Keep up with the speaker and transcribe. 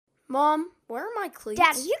Mom, where are my cleats?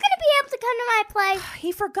 Dad, are you going to be able to come to my play?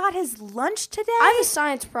 He forgot his lunch today? I have a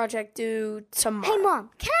science project due tomorrow. Hey, Mom,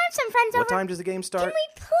 can I have some friends over? What time does the game start? Can we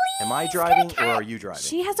please Am I get a driving or cat? are you driving?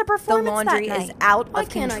 She has a The performance laundry that is night. out Why of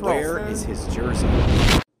control. Where is his jersey?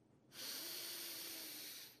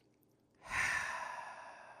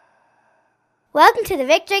 Welcome to the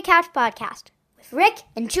Victory Couch Podcast with Rick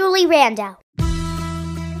and Julie Rando.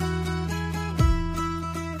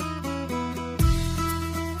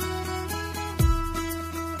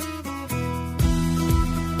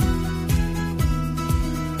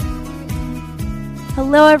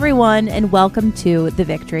 Hello, everyone, and welcome to the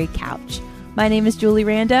Victory Couch. My name is Julie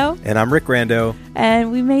Rando, And I'm Rick Rando.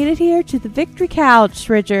 and we made it here to the Victory Couch,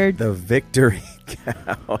 Richard. The Victory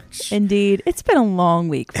Couch. Indeed. It's been a long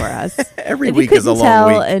week for us. Every If week you is a couldn't long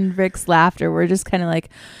tell week. in Rick's laughter, we're just kind of like,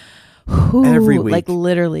 whew, Every week. like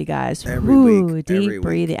literally, guys. Every whew, week. Deep Every week.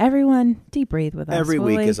 breathing. Everyone, deep breathe with us. Every will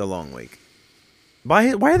week we? is a long week.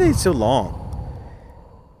 Why are they so long?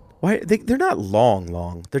 They're not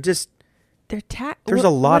long. They're just, there's a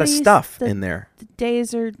lot of stuff in there. The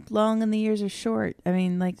days are long and the years are short. I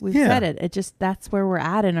mean, like we've Yeah. said it. That's where we're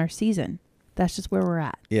at in our season. That's just where we're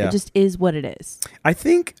at. Yeah. It just is what it is. I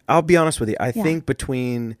think, I'll be honest with you, I Yeah. think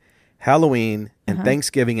between Halloween and Uh-huh.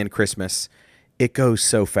 Thanksgiving and Christmas, it goes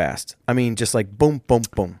so fast. I mean, just like boom, boom,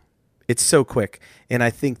 boom. It's so quick. And I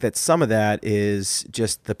think that some of that is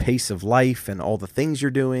just the pace of life and all the things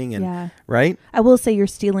you're doing. And Yeah. right? I will say you're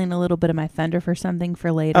stealing a little bit of my thunder for something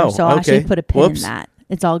for later. Oh, so I'll okay. actually put a pin Whoops. in that.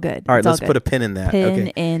 It's all good. All right, It's all let's good. put a pin in that. Pin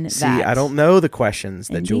okay. in See, that. I don't know the questions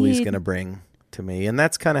that Julie's Indeed. going to bring to me. And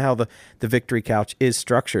that's kind of how the Victory Couch is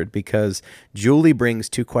structured, because Julie brings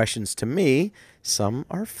two questions to me. Some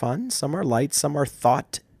are fun, some are light, some are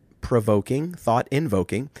thought-provoking,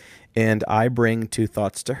 thought-invoking. And I bring two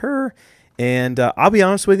thoughts to her. And I'll be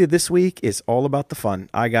honest with you, this week is all about the fun.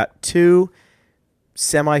 I got two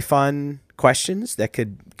semi-fun questions that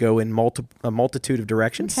could go in a multitude of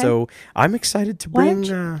directions. Okay. So I'm excited to Why bring.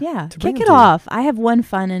 don't you, to bring kick them it to you. off. I have one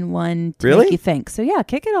fun and one to Really? make you think. So yeah,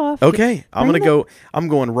 kick it off. Okay, I'm Bring gonna go. I'm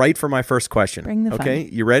going right for my first question. Bring the fun. Okay,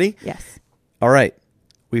 you ready? Yes. All right.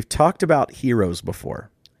 We've talked about heroes before.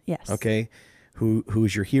 Yes. Okay,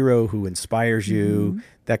 who's your hero? Who inspires you? Mm-hmm.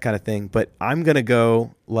 That kind of thing. But I'm gonna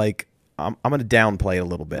go like I'm gonna downplay it a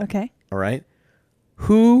little bit. Okay. All right.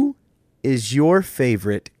 Who is your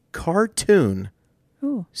favorite cartoon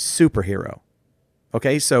Ooh. superhero?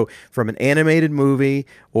 Okay, so from an animated movie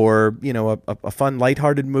or, you know, a fun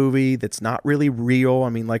lighthearted movie that's not really real. I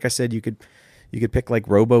mean, like I said, you could pick like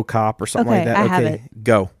RoboCop or something like Okay, that. I Okay, have it.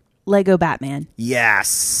 Go. Lego Batman.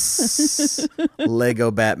 Yes.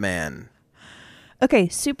 Lego Batman. Okay,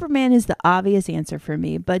 Superman is the obvious answer for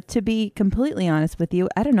me, but to be completely honest with you,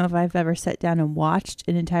 I don't know if I've ever sat down and watched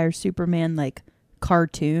an entire Superman like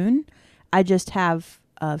cartoon. I just have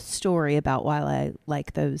a story about why I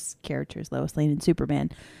like those characters, Lois Lane and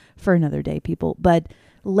Superman, for another day, people. But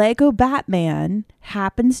Lego Batman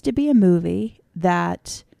happens to be a movie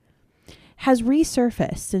that has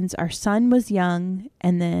resurfaced since our son was young,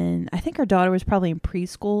 and then I think our daughter was probably in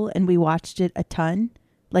preschool, and we watched it a ton.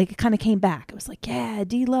 Like, it kind of came back. It was like, yeah,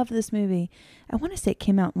 Dee loved this movie. I want to say it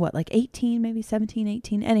came out in what, like 18, maybe 17,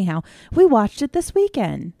 18. Anyhow, we watched it this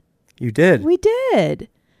weekend. You did. We did.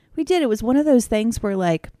 It was one of those things where,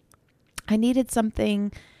 like, I needed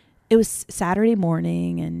something. It was Saturday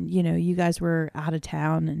morning, and, you know, you guys were out of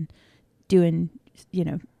town and doing, you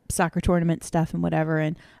know, soccer tournament stuff and whatever.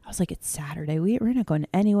 And I was like, it's Saturday. We're not going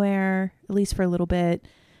anywhere, at least for a little bit.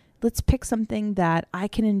 Let's pick something that I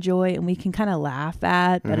can enjoy and we can kind of laugh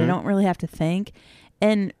at, but I don't really have to think.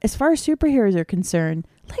 And as far as superheroes are concerned,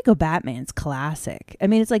 Lego Batman's classic. I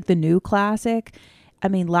mean, it's like the new classic. I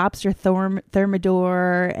mean, Lobster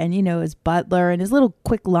Thermidor and, you know, his butler and his little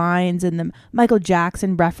quick lines and the Michael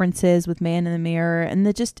Jackson references with Man in the Mirror. And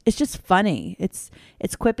it's just funny. It's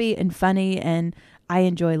quippy and funny, and I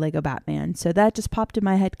enjoy Lego Batman. So that just popped in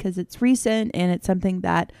my head because it's recent and it's something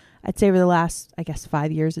that I'd say over the last, I guess,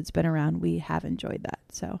 5 years it's been around, we have enjoyed that.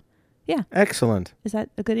 So, yeah. Excellent. Is that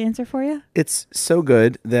a good answer for you? It's so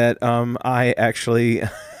good that I actually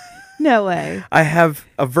No way. I have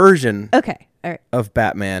a version Okay. All right. of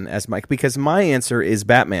Batman as Mike, because my answer is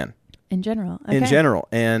Batman In general. Okay. in general.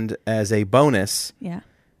 And as a bonus, Yeah.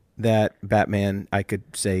 that Batman, I could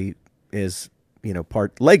say, is, you know,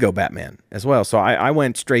 part Lego Batman as well. So I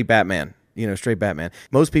went straight Batman, straight Batman.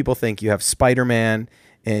 Most people think you have Spider-Man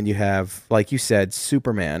and you have, like you said,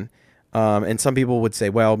 Superman. And some people would say,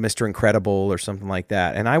 well, Mr. Incredible or something like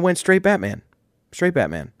that. And I went straight Batman. Straight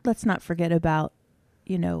Batman. Let's not forget about,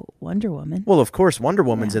 Wonder Woman. Well, of course, Wonder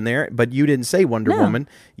Woman's in there, but you didn't say Wonder No, Woman.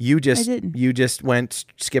 You just I didn't. you just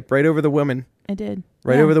skip right over the women, I did.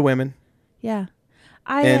 right Yeah. over the women, Yeah.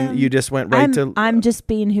 and you just went right to. I'm just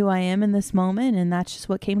being who I am in this moment, and that's just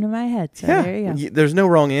what came to my head. So there you go. There's no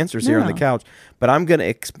wrong answers here on the No. couch, but I'm going to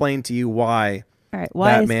explain to you why. All right.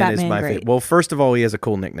 Why Batman is Batman my great? favorite. Well, first of all, he has a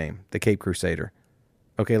cool nickname, the Cape Crusader.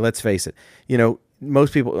 Okay, let's face it.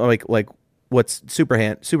 Most people like what's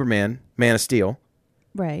Superman, Man of Steel,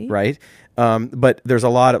 Right. right? But there's a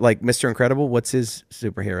lot of like Mr. Incredible. What's his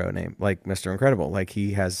superhero name? Like Mr. Incredible. Like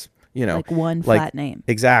he has, Like one flat name.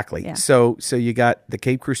 Exactly. Yeah. So you got the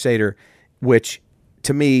Cape Crusader, which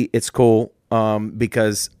to me it's cool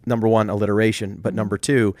because number one, alliteration, but number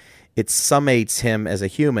two, it summates him as a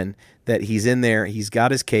human that he's in there. He's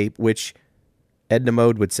got his cape, which Edna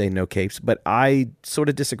Mode would say no capes, but I sort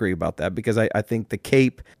of disagree about that because I think the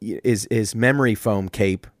cape is memory foam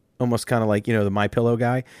cape, almost kind of like, the My Pillow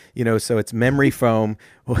guy, so it's memory foam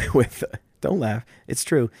with, don't laugh, it's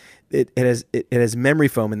true. It has memory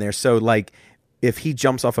foam in there. So like if he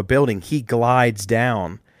jumps off a building, he glides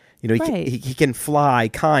down. Right. He can fly,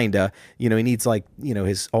 kinda. He needs like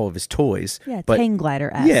all of his toys. Yeah, but hang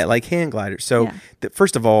glider. yeah, like hand glider. So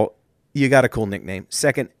first of all, you got a cool nickname.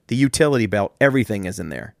 Second, the utility belt. Everything is in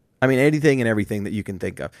there. I mean, anything and everything that you can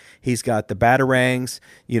think of. He's got the batarangs.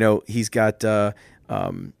 He's got the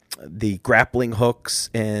grappling hooks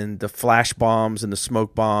and the flash bombs and the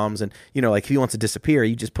smoke bombs. And like if he wants to disappear,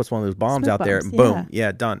 he just puts one of those bombs Smoke out there bombs, and boom,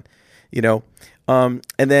 yeah, done. And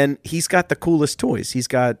then he's got the coolest toys. He's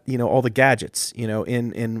got, all the gadgets.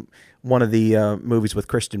 In one of the movies with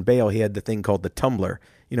Christian Bale, he had the thing called the tumbler.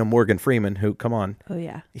 Morgan Freeman, who, come on. Oh,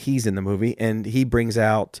 yeah. He's in the movie, and he brings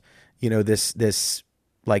out, this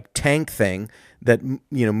like tank thing that,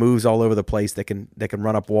 moves all over the place that can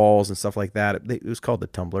run up walls and stuff like that. It was called the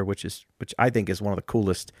tumbler, which I think is one of the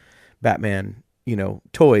coolest Batman,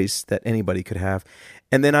 toys that anybody could have.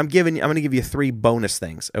 And then I'm going to give you 3 bonus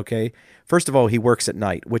things, okay? First of all, he works at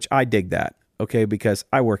night, which I dig that, okay, because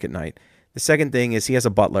I work at night. The second thing is he has a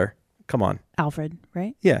butler. Come on. Alfred,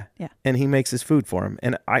 right? Yeah. Yeah. And he makes his food for him.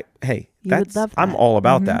 And You would love I'm that. all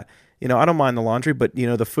about Mhm. that. I don't mind the laundry, but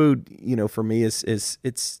the food, for me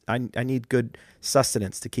I need good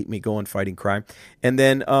sustenance to keep me going fighting crime. And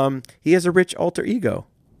then he has a rich alter ego,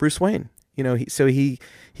 Bruce Wayne.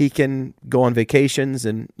 He can go on vacations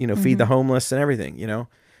and feed the homeless and everything.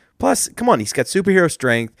 Plus, come on, he's got superhero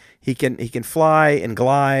strength. He can fly and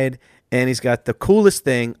glide, and he's got the coolest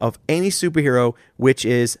thing of any superhero, which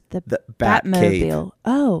is the Bat Cave. Batmobile.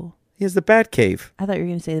 Oh, He has the Bat Cave. I thought you were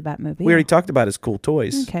going to say the Batmobile. We already talked about his cool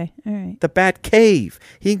toys. Okay, all right. The Bat Cave.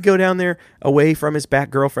 He can go down there away from his Bat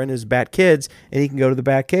girlfriend, his Bat kids, and he can go to the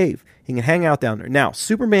Bat Cave. He can hang out down there. Now,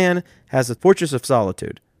 Superman has the Fortress of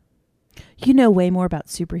Solitude. You know way more about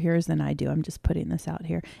superheroes than I do. I'm just putting this out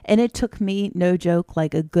here. And it took me, no joke,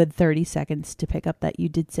 like a good 30 seconds to pick up that you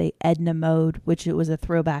did say Edna Mode, which it was a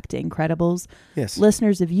throwback to Incredibles. Yes.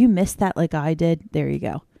 Listeners, if you missed that like I did, there you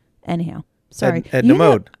go. Anyhow, sorry. Edna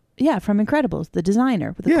Mode. Yeah, from Incredibles, the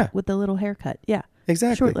designer with the little haircut. Yeah.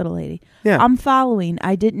 Exactly. Short little lady. Yeah. I'm following.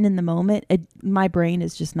 I didn't in the moment. My brain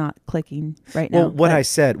is just not clicking right now. Well,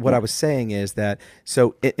 I was saying is that,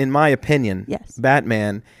 so in my opinion, Yes.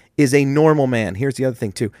 Batman is a normal man. Here's the other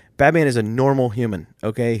thing too. Batman is a normal human,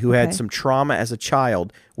 okay, who had some trauma as a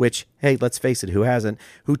child, which, hey, let's face it, who hasn't,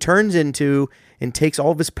 who turns into and takes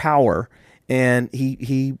all of his power and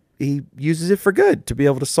he uses it for good to be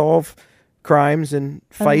able to solve crimes and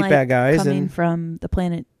fight Unlike bad guys. coming And from the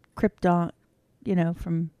planet Krypton,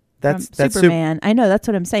 from that's Superman. I know, that's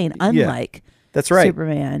what I'm saying. Unlike that's right.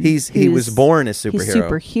 Superman. He was born as superhero. He's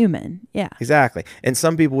superhuman. Yeah. Exactly. And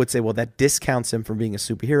some people would say, well, that discounts him from being a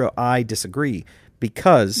superhero. I disagree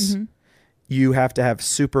because you have to have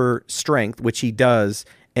super strength, which he does,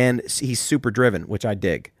 and he's super driven, which I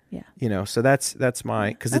dig. Yeah. So that's my,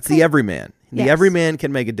 because it's Okay. the everyman. Yes. The everyman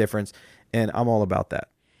can make a difference, and I'm all about that.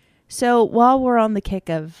 So while we're on the kick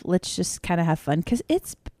of let's just kind of have fun, because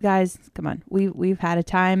it's, guys, come on, we've had a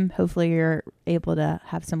time. Hopefully you're able to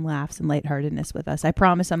have some laughs and lightheartedness with us. I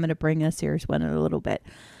promise I'm going to bring a serious one in a little bit.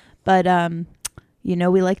 But,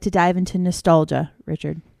 we like to dive into nostalgia,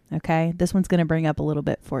 Richard. Okay? This one's going to bring up a little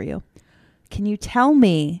bit for you. Can you tell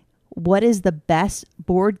me what is the best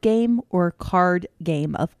board game or card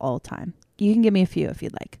game of all time? You can give me a few if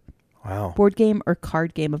you'd like. Wow. Board game or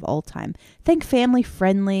card game of all time. Think family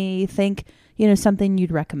friendly. Think, something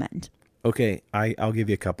you'd recommend. Okay, I'll give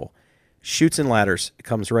you a couple. Chutes and Ladders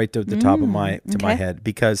comes right to the top of my head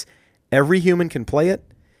because every human can play it.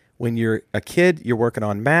 When you're a kid, you're working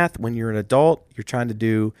on math. When you're an adult, you're trying to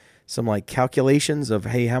do some like calculations of,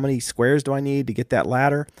 hey, how many squares do I need to get that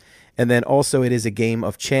ladder? And then also it is a game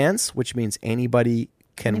of chance, which means anybody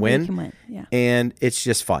can win. Yeah. And it's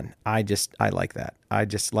just fun. I like that. I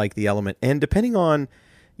just like the element. And depending on,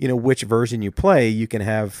 which version you play, you can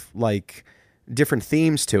have like different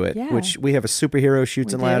themes to it, which we have a superhero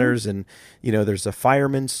shoots and ladders, and there's a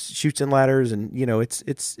fireman shoots and ladders, and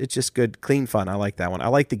it's just good, clean fun. I like that one. I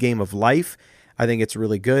like the game of life. I think it's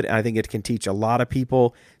really good. I think it can teach a lot of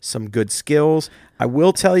people some good skills. I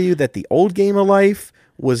will tell you that the old game of life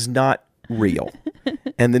was not real,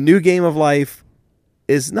 and the new game of life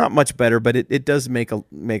is not much better, but it does make a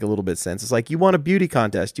little bit of sense. It's like you won a beauty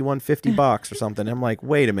contest, you won $50 or something. I'm like,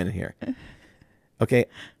 wait a minute here. Okay,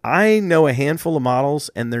 I know a handful of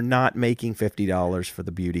models, and they're not making $50 for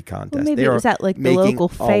the beauty contest. Well, maybe they it was at like the local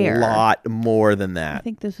fair. A lot more than that. I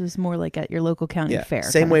think this was more like at your local county fair.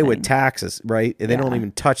 Same way with taxes, right? They don't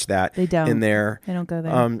even touch that. They don't. In there. They don't go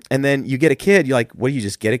there. And then you get a kid. You're like, what? Do you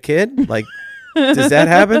just get a kid? Like, does that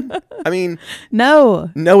happen? I mean, no,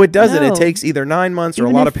 it doesn't. It takes either 9 months or a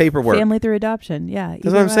lot of paperwork. Family through adoption. Yeah. That's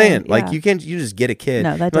what I'm saying. Yeah. Like you just get a kid.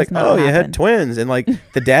 No, that does not happen. You had twins, and like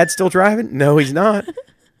the dad's still driving. No, he's not.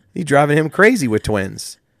 He's driving him crazy with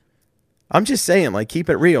twins. I'm just saying, like, keep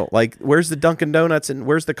it real. Like, where's the Dunkin' Donuts and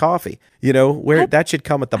where's the coffee? That should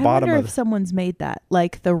come at the bottom of. I wonder if someone's made that,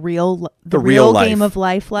 like the real game of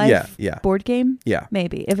life. Yeah. Board game. Yeah,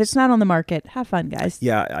 maybe if it's not on the market, have fun, guys.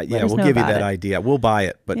 Yeah. We'll give you that idea. We'll buy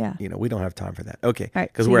it, but we don't have time for that. Okay,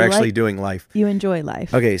 because we're actually doing life. You enjoy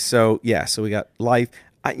life. Okay, so we got life.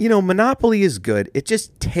 Monopoly is good. It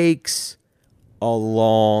just takes a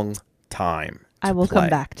long time. I will come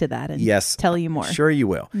back to that and tell you more. Sure you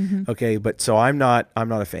will. Mm-hmm. Okay, but so I'm not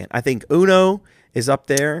a fan. I think Uno is up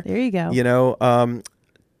there. There you go.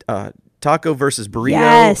 Taco versus burrito.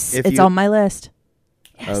 Yes, it's on my list.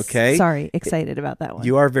 Yes. Okay. Sorry, excited about that one.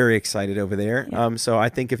 You are very excited over there. Yeah. So I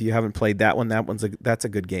think if you haven't played that one, that's a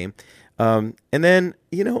good game. And then,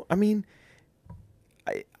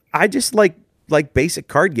 I just like basic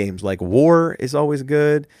card games. Like War is always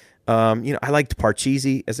good. I liked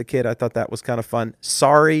Parcheesi as a kid. I thought that was kind of fun.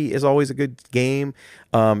 Sorry is always a good game.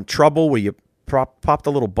 Trouble, where you pop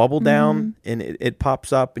the little bubble down and it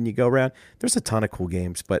pops up and you go around. There's a ton of cool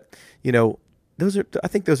games, but I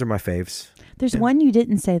think those are my faves. There's one you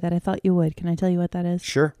didn't say that I thought you would. Can I tell you what that is?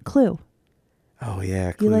 Sure. Clue. Oh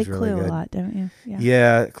yeah, Clue's you like really Clue good. a lot, don't you?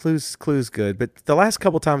 Yeah, Clue's good. But the last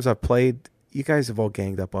couple times I've played, you guys have all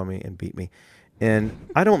ganged up on me and beat me, and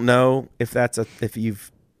I don't know if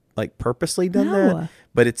you've like purposely done that,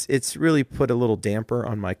 but it's really put a little damper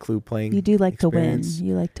on my Clue playing. You do like experience. to win.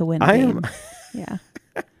 You like to win. I am. Yeah.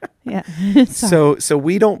 Yeah. So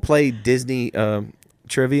we don't play Disney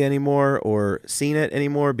trivia anymore or seen it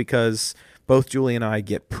anymore because both Julie and I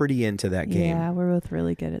get pretty into that game. Yeah, we're both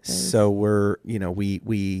really good at those. So we're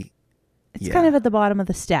we. It's kind of at the bottom of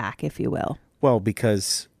the stack, if you will. Well,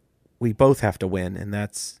 because we both have to win, and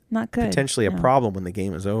that's not good. Potentially a problem when the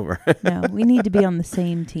game is over. No, we need to be on the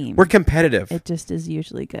same team. We're competitive. It just is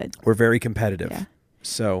usually good. We're very competitive. Yeah.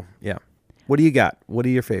 So, yeah. What do you got? What are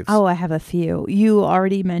your faves? Oh, I have a few. You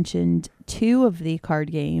already mentioned two of the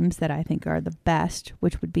card games that I think are the best,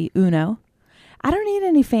 which would be Uno. I don't need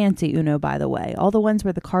any fancy Uno, by the way. All the ones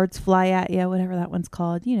where the cards fly at you, whatever that one's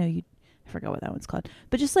called. I forgot what that one's called.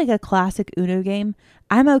 But just like a classic Uno game.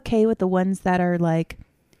 I'm okay with the ones that are like,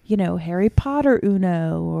 Harry Potter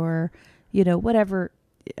Uno or, whatever,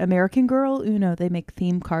 American Girl Uno. They make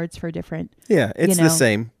theme cards for different. Yeah, it's the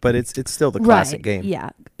same, but it's still the classic game. Yeah,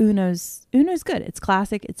 Uno's good. It's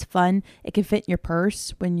classic. It's fun. It can fit in your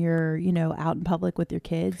purse when you're, out in public with your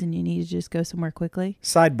kids and you need to just go somewhere quickly.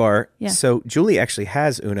 Sidebar. Yeah. So Julie actually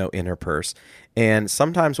has Uno in her purse, and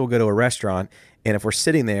sometimes we'll go to a restaurant, and if we're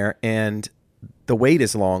sitting there and the wait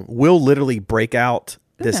is long, we'll literally break out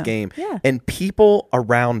this game. Yeah. And people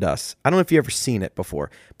around us, I don't know if you've ever seen it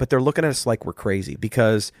before, but they're looking at us like we're crazy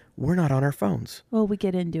because we're not on our phones. Well, we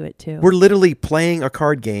get into it too. We're literally playing a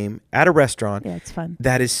card game at a restaurant. Yeah, it's fun.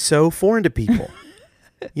 That is so foreign to people.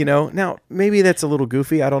 Now maybe that's a little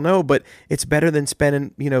goofy, I don't know, but it's better than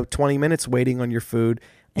spending, 20 minutes waiting on your food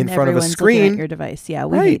in front of a screen. Looking at your device. Yeah,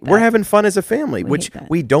 we hate that. We're having fun as a family, which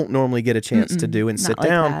we don't normally get a chance to do and sit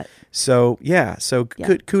down. That. So,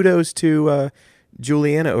 kudos to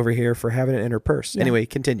Juliana over here for having it in her purse. Yeah. Anyway,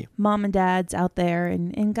 continue. Mom and dads out there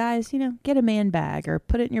and guys, get a man bag or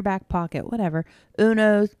put it in your back pocket, whatever.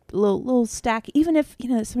 Uno, little stack. Even if,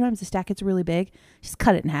 sometimes the stack gets really big, just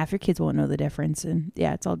cut it in half. Your kids won't know the difference. And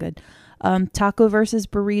yeah, it's all good. Taco versus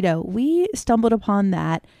burrito. We stumbled upon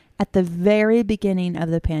that at the very beginning of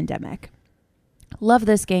the pandemic. Love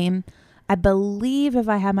this game. I believe, if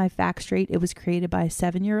I have my facts straight, it was created by a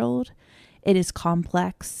 7-year-old. It is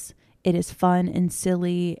complex. It is fun and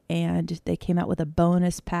silly, and they came out with a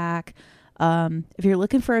bonus pack. If you're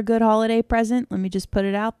looking for a good holiday present, let me just put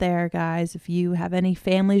it out there, guys. If you have any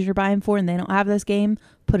families you're buying for and they don't have this game,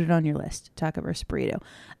 put it on your list. Taco vs. Burrito.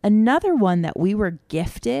 Another one that we were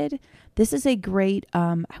gifted. This is a great,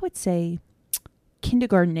 I would say,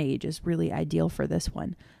 kindergarten age is really ideal for this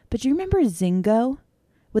one. But do you remember Zingo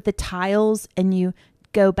with the tiles and you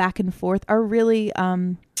go back and forth? Our really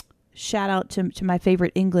shout out to my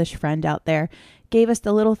favorite English friend out there. Gave us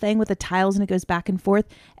the little thing with the tiles and it goes back and forth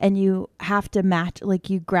and you have to match, like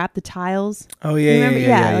you grab the tiles. Oh yeah,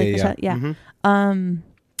 yeah. You got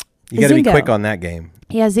to be quick on that game.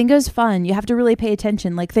 Yeah, Zingo's fun. You have to really pay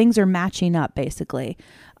attention. Like things are matching up basically.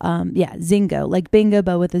 Zingo, like bingo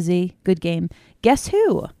but with a Z. Good game. Guess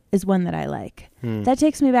Who is one that I like. That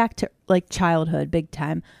takes me back to like childhood big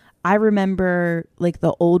time. I remember like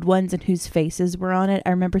the old ones and whose faces were on it. I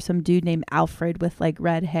remember some dude named Alfred with like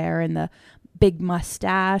red hair and the big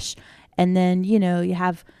mustache. And then, you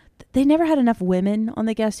they never had enough women on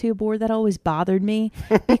the Guess Who board. That always bothered me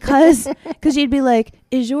because you'd be like,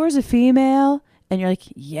 is yours a female? And you're like,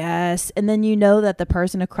 yes. And then you know that the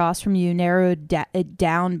person across from you narrowed it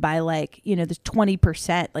down by like, there's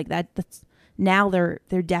 20%. Like that's now they're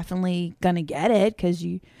definitely going to get it because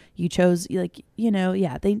you chose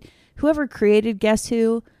whoever created Guess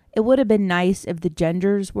Who, it would have been nice if the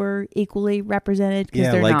genders were equally represented.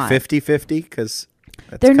 Yeah, they're like not. 50-50 because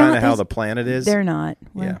that's kind of how the planet is. They're not.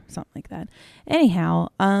 Well, yeah. Something like that. Anyhow,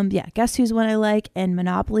 Guess Who's one I like. And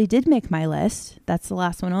Monopoly did make my list. That's the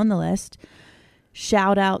last one on the list.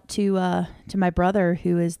 Shout out to my brother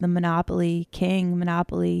who is the Monopoly king,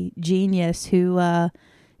 Monopoly genius, who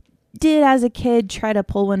did as a kid try to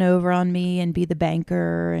pull one over on me and be the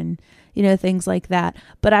banker and things like that.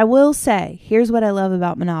 But I will say, here's what I love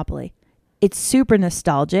about Monopoly. It's super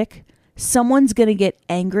nostalgic. Someone's going to get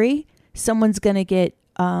angry. Someone's going to get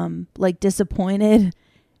disappointed.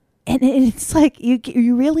 And it's like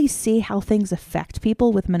you really see how things affect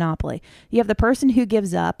people with Monopoly. You have the person who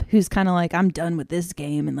gives up, who's kind of like, I'm done with this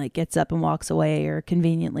game, and like gets up and walks away or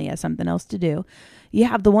conveniently has something else to do. You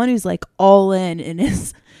have the one who's like all in and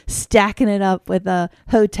is stacking it up with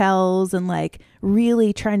hotels and like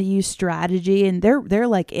really trying to use strategy, and they're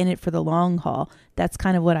like in it for the long haul. That's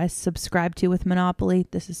kind of what I subscribe to with Monopoly.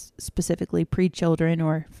 This is specifically pre-children,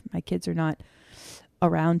 or if my kids are not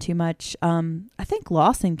around too much. I think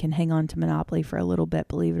Lawson can hang on to Monopoly for a little bit,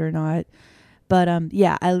 believe it or not. But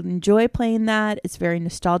I enjoy playing that. It's very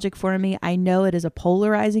nostalgic for me. I know it is a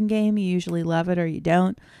polarizing game. You usually love it or you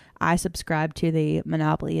don't. I subscribe to the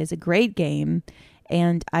Monopoly as a great game,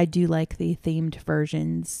 and I do like the themed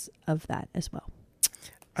versions of that as well.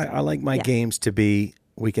 I like my games to be,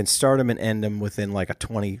 we can start them and end them within like a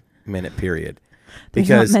 20-minute period. There's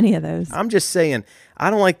Because not many of those. I'm just saying, I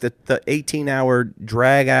don't like the 18-hour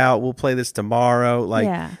drag out. We'll play this tomorrow.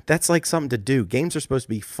 That's like something to do. Games are supposed to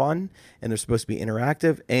be fun and they're supposed to be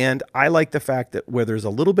interactive. And I like the fact that where there's a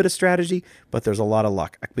little bit of strategy, but there's a lot of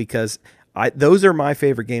luck, because those are my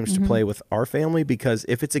favorite games to play with our family, because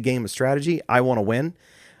if it's a game of strategy, I want to win,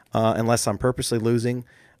 unless I'm purposely losing,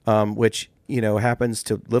 which, happens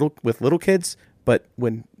to little kids. But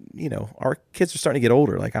when, our kids are starting to get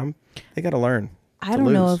older, they got to learn. I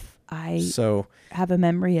don't know if I have a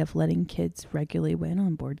memory of letting kids regularly win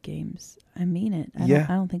on board games. I mean it. I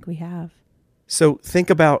don't think we have. So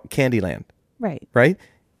think about Candyland. Right. Right?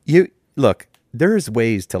 Look, there's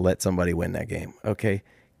ways to let somebody win that game, okay?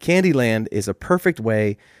 Candyland is a perfect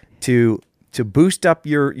way to boost up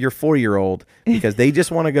your 4-year-old because they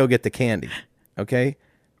just want to go get the candy, okay?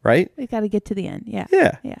 Right? We got to get to the end. Yeah.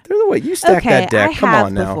 Yeah. There's a way. You stack that deck. Come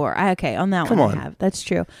on now. Before. On that Come one on. I have. That's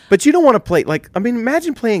true. But you don't want to play,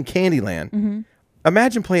 imagine playing Candyland. Mm-hmm.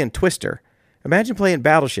 Imagine playing Twister. Imagine playing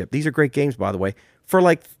Battleship. These are great games, by the way, for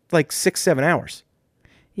like 6-7 hours.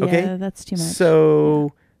 Yeah, okay? That's too much.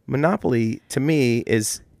 So Monopoly, to me,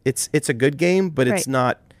 it's a good game, but it's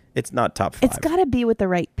not top 5. It's got to be with the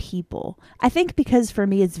right people. I think because for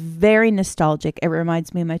me, it's very nostalgic. It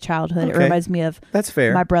reminds me of my childhood. Okay. It reminds me of That's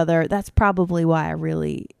fair. my brother. That's probably why I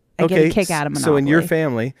get a kick out of Monopoly. So in your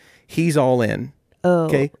family, he's all in. Oh,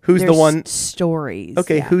 okay. Who's the one? Stories.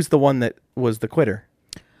 Okay. Yeah. Who's the one that was the quitter?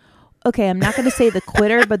 Okay, I'm not going to say the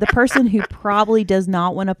quitter, but the person who probably does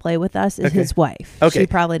not want to play with us is his wife. Okay. She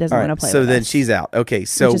probably doesn't want to play with us. So then she's out. Okay.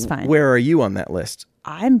 So where are you on that list?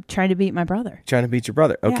 I'm trying to beat my brother. Trying to beat your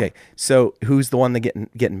brother. Okay. Yeah. So who's the one that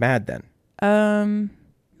getting mad then?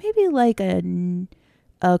 Maybe like a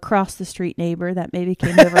across the street neighbor that maybe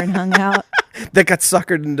came over and hung out. that got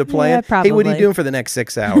suckered into playing. Yeah, Hey, what are you probably. doing for the next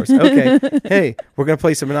 6 hours? Okay. Hey, we're going to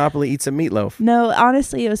play some Monopoly, eat some meatloaf. No,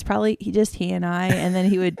 honestly, it was probably he and I, and then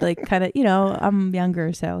he would like kind of, I'm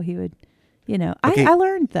younger, so he would, Okay, I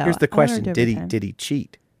learned though. Here's the I learned question. over Did time. he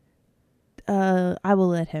cheat? I will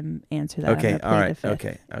let him answer that. I'm Okay. gonna All plead right. the fifth.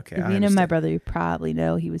 Okay. If I you know my understand. brother, you probably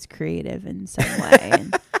know he was creative in some way.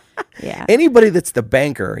 And, yeah. Anybody that's the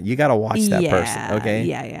banker, you got to watch that person. Okay.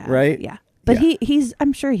 Yeah. Right? Yeah. But Yeah.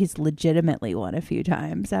 I'm sure he's legitimately won a few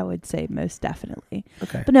times. I would say most definitely.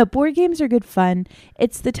 Okay. But no, board games are good fun.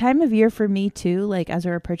 It's the time of year for me too, like as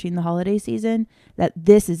we're approaching the holiday season, that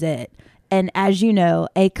this is it. And as you know,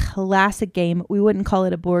 a classic game, we wouldn't call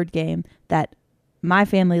it a board game, that my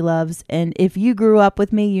family loves. And if you grew up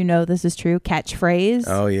with me, you know this is true. Catchphrase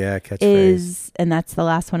Oh, yeah. Catchphrase. is, and that's the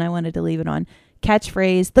last one I wanted to leave it on.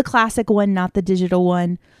 Catchphrase, the classic one, not the digital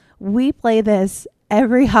one. We play this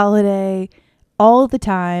every holiday, all the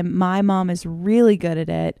time. My mom is really good at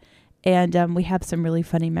it. And we have some really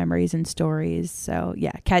funny memories and stories. So,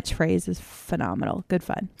 yeah, Catchphrase is phenomenal. Good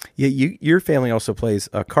fun. Yeah, your family also plays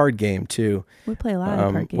a card game too. We play a lot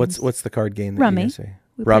of card games. What's the card game that Rummy. you guys say?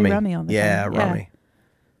 We play Rummy all the yeah, time. Rummy.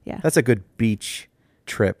 Yeah. That's a good beach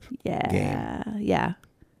trip Yeah. game. Yeah.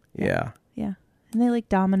 Yeah. Yeah. And they like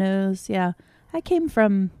dominoes. Yeah. I came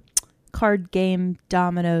from card game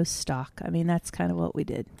domino stock. I mean, that's kind of what we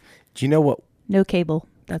did. Do you know what? No cable.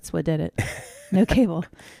 That's what did it. No cable.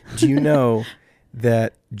 Do you know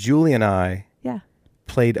that Julie and I Yeah.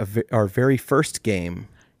 played our very first game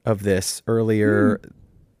of this earlier?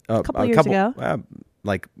 A couple years ago.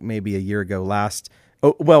 Like maybe a year ago.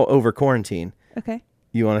 Over quarantine. Okay.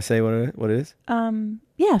 You want to say what it is?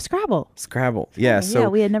 Yeah, Scrabble. Scrabble. Yeah. So yeah,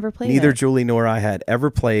 we had never played neither it. Julie nor I had ever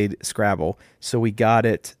played Scrabble, so we got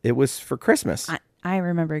it. It was for Christmas. I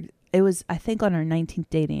remember it was, I think, on our 19th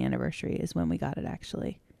dating anniversary is when we got it,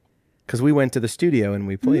 actually. Because we went to the studio and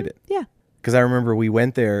we played it. Yeah. Because I remember we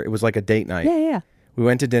went there. It was like a date night. Yeah. We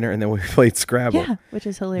went to dinner and then we played Scrabble. Yeah, which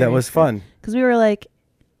is hilarious. That was fun. Because we were like,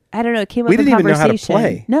 I don't know, it came up We in didn't even know conversation. how to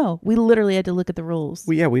play. No, we literally had to look at the rules.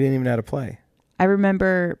 We didn't even know how to play. I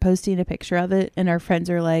remember posting a picture of it, and our friends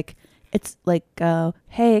are like, it's like,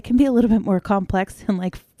 hey, it can be a little bit more complex than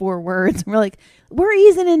like 4 words. And we're like, we're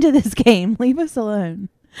easing into this game. Leave us alone.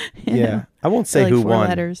 You Yeah. know? I won't say Like who 4 won.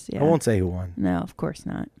 letters. Yeah. I won't say who won. No, of course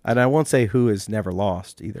not. And I won't say who has never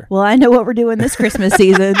lost either. Well, I know what we're doing this Christmas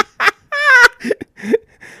season.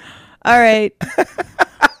 All right.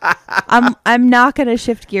 I'm not going to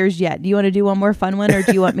shift gears yet. Do you want to do one more fun one, or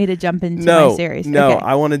do you want me to jump into my series? No, Okay.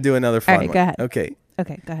 I want to do another fun All right, one. go ahead. Okay.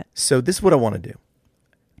 Okay, go ahead. So this is what I want to do.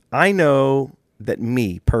 I know that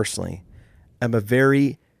me personally am a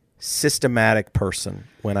very systematic person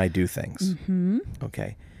when I do things. Mm-hmm.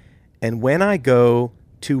 Okay. And when I go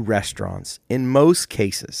to restaurants, in most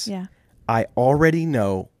cases, Yeah. I already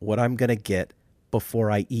know what I'm going to get before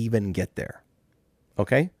I even get there.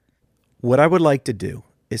 Okay? What I would like to do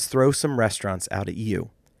is throw some restaurants out at you.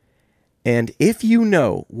 And if you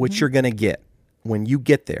know what you're going to get when you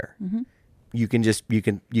get there, you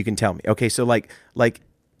can tell me. Okay, so like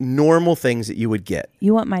normal things that you would get.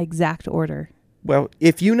 You want my exact order. Well,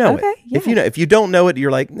 if you know Okay, it. yeah. If you don't know it, you're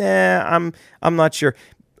like, "Nah, I'm not sure."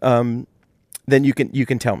 Then you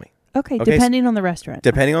can tell me. Okay, Okay, depending on the restaurant.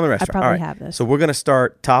 Depending on the restaurant. probably All right. have this. So we're going to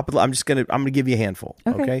start top of the, I'm going to give you a handful,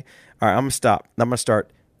 Okay. okay? All right, I'm going to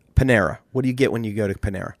start Panera. What do you get when you go to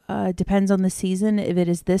Panera? Depends on the season. If it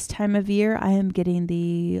is this time of year, I am getting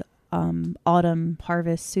the autumn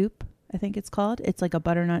harvest soup, I think it's called. It's like a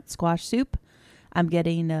butternut squash soup. I'm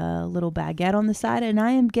getting a little baguette on the side, and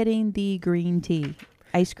I am getting the green tea,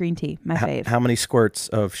 ice green tea, my fave. How many squirts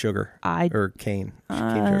of sugar or cane?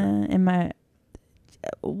 cane sugar? In my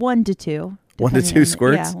 1 to 2. 1 to depending 2 on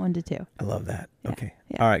squirts? Yeah, 1 to 2. I love that. Yeah, Okay.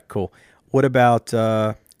 yeah. All right, cool. What about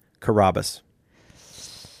Carrabba's?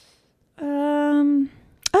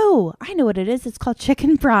 Oh, I know what it is. It's called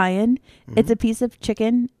Chicken Brian. Mm-hmm. It's a piece of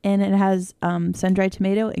chicken, and it has sun-dried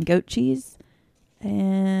tomato and goat cheese.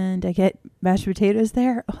 And I get mashed potatoes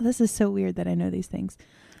there. Oh, this is so weird that I know these things.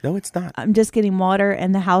 No, it's not. I'm just getting water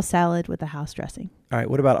and the house salad with the house dressing. All right,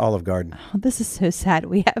 what about Olive Garden? Oh, this is so sad.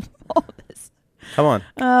 We have all this. Come on.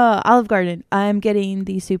 Olive Garden. I'm getting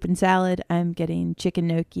the soup and salad. I'm getting chicken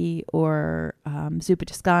gnocchi or zuppa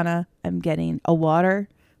toscana. I'm getting a water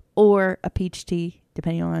or a peach tea,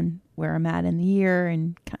 depending on where I'm at in the year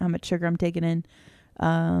and how much sugar I'm taking in.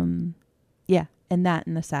 Yeah, and that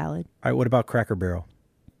and the salad. All right, what about Cracker Barrel?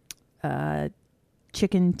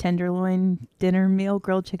 Chicken tenderloin dinner meal,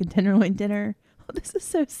 grilled chicken tenderloin dinner. Oh, this is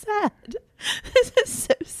so sad. This is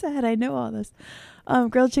so sad. I know all this.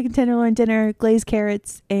 Grilled chicken tenderloin dinner, glazed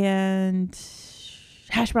carrots, and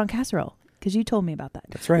hash brown casserole. because you told me about that.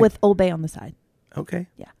 That's right. With Old Bay on the side. Okay.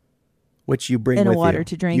 Yeah. Which you bring And with a water you.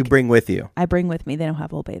 to drink. You bring with you. I bring with me. They don't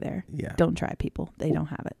have Old Bay there. Yeah. Don't try, people. They don't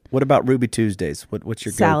have it. What about Ruby Tuesdays? What's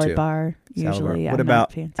your Salad go-to? bar, Salad bar. usually. What I'm about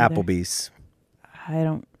not fancy there. Applebee's?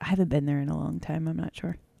 I haven't been there in a long time. I'm not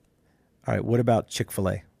sure. All right. What about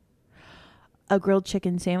Chick-fil-A? A grilled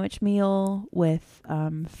chicken sandwich meal with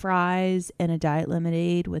fries and a diet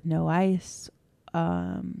lemonade with no ice.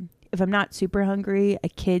 If I'm not super hungry, a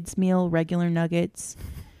kid's meal, regular nuggets.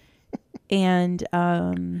 And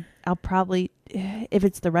I'll probably, if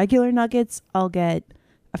it's the regular nuggets, I'll get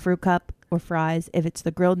a fruit cup or fries. If it's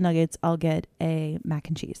the grilled nuggets, I'll get a mac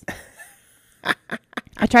and cheese.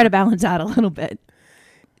 I try to balance out a little bit.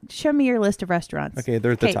 Show me your list of restaurants. Okay,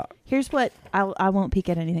 they're at the top. Here's what I won't peek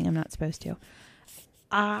at anything I'm not supposed to.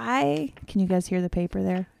 Can you guys hear the paper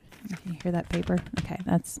there? Can you hear that paper? Okay,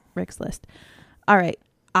 that's Rick's list. All right.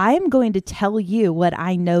 I am going to tell you what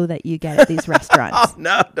I know that you get at these restaurants. Oh,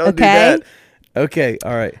 no, don't do Okay? that. Okay,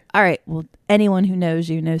 all right. All right. Well, anyone who knows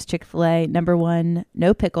you knows Chick-fil-A. Number 1,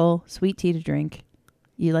 no pickle, sweet tea to drink.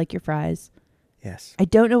 You like your fries. Yes. I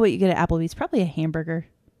don't know what you get at Applebee's. Probably a hamburger.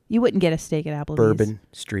 You wouldn't get a steak at Applebee's. Bourbon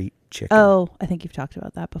Street Chicken. Oh, I think you've talked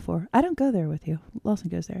about that before. I don't go there with you. Lawson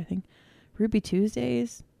goes there, I think. Ruby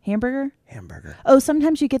Tuesdays. Hamburger. Oh,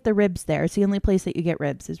 sometimes you get the ribs there. It's the only place that you get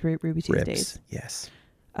ribs is Ruby Tuesdays. Ribs, yes.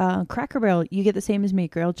 Cracker Barrel, you get the same as me.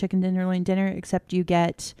 Grilled chicken tenderloin dinner, except you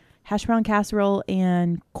get hash brown casserole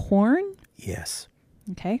and corn. Yes.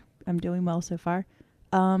 Okay. I'm doing well so far.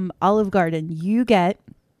 Olive Garden, you get,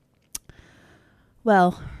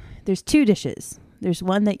 well, there's 2 dishes. There's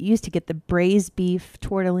one that used to get the braised beef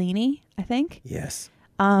tortellini, I think. Yes.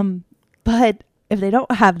 But if they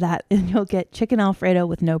don't have that, then you'll get chicken Alfredo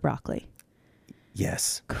with no broccoli.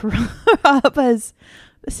 Yes. Carrabba's.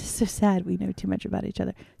 This is so sad. We know too much about each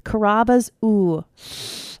other. Carrabba's. Ooh.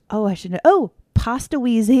 Oh, I should know. Oh, pasta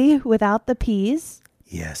wheezy without the peas.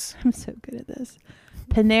 Yes. I'm so good at this.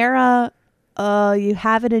 Panera. You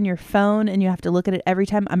have it in your phone and you have to look at it every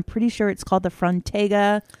time. I'm pretty sure it's called the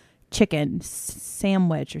Frontega chicken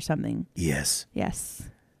sandwich or something. Yes. Yes.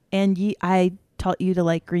 And I taught you to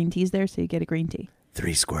like green teas there, so you get a green tea.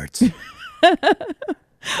 3 squirts.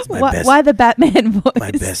 Why the Batman voice?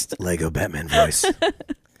 My best Lego Batman voice.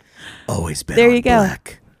 Always been there on you go.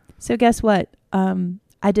 black. So guess what?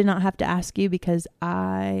 I did not have to ask you because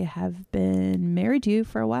I have been married to you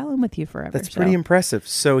for a while and with you forever. That's pretty impressive.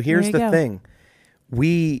 So here's the go. thing.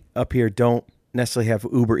 We up here don't necessarily have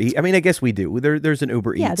Uber Eats. I mean, I guess we do. There's an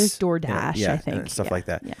Uber Eats. Yeah, there's DoorDash, I think. And stuff like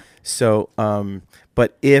that. Yeah. So,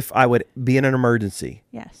 but if I would be in an emergency,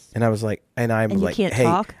 Yes. and I was like, and I'm And you like, can't hey,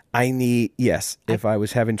 talk? I need, yes, if I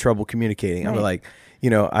was having trouble communicating, I'm Right. like,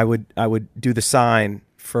 I would do the sign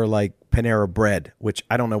for like Panera Bread, which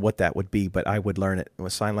I don't know what that would be, but I would learn it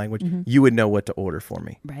with sign language. Mm-hmm. You would know what to order for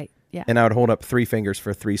me. Right. Yeah. And I would hold up 3 fingers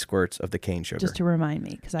for 3 squirts of the cane sugar. Just to remind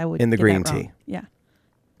me, because I would In the get green that wrong. tea. Yeah.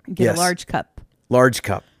 Get Yes. a large cup. Large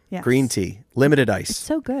cup, Yes. green tea, limited It's ice.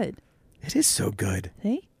 so good. It is so good.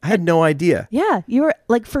 See? I had no idea. Yeah. You were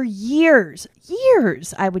like for years,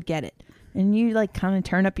 I would get it. And you like kind of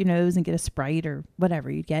turn up your nose and get a Sprite or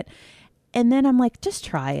whatever you'd get. And then I'm like, just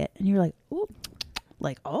try it. And you're like,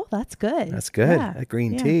 oh, that's good. That's good. Yeah. That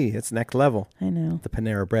green Yeah. tea, it's next level. I know. The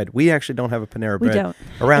Panera Bread. We actually don't have a Panera We Bread don't.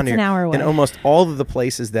 around It's here. an hour away. And almost all the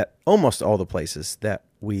places that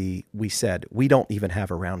we said we don't even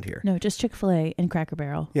have around here. No, just Chick-fil-A and Cracker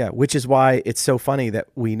Barrel. Yeah, which is why it's so funny that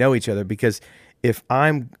we know each other, because if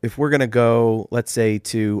we're gonna go, let's say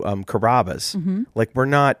to Carrabba's, Mm-hmm. like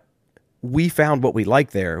we found what we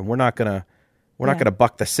like there, and we're not gonna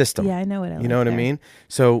buck the system. Yeah, I know what I You know what I mean?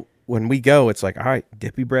 So when we go, it's like, all right,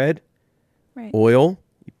 dippy bread, Right. oil,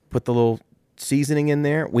 you put the little seasoning in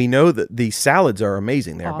there. We know that the salads are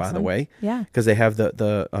amazing there, by the Awesome. way. Yeah. Because they have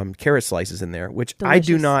the carrot slices in there, which I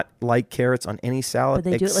do Delicious. not like carrots on any salad.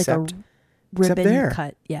 But they do it like a except ribbon there.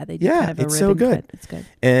 cut. Yeah, they do Yeah, kind of a it's ribbon so good. cut. It's good.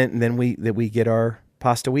 And then we get our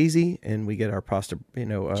pasta wheezy, and we get our pasta,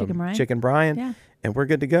 Chicken brine. brine, Yeah. and we're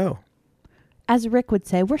good to go. As Rick would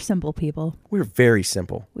say, we're simple people. We're very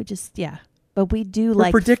simple. We just, yeah. But we do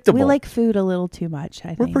We're predictable. We like food a little too much, I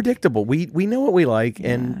We're think. predictable. We know what we like, Yeah.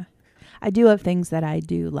 and I do have things that I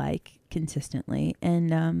do like consistently.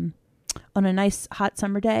 And on a nice hot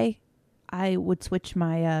summer day, I would switch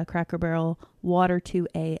my Cracker Barrel water to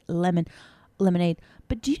a lemonade.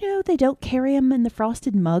 But do you know they don't carry them in the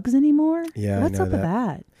frosted mugs anymore? Yeah, I What's know up with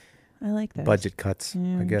that? I like those. budget cuts,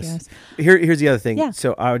 Yeah, I I guess. guess. Here's the other thing. Yeah.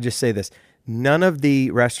 So I would just say this. None of the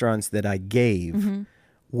restaurants that I gave Mm-hmm.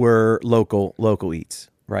 were local eats,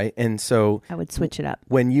 right? And so I would switch it up.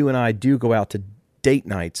 when you and I do go out to date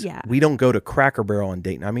nights. Yeah. We don't go to Cracker Barrel on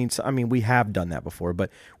date night. I mean, we have done that before, but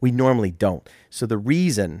we normally don't. So the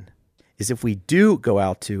reason is if we do go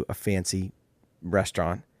out to a fancy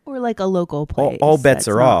restaurant, Or like a local place. all bets that's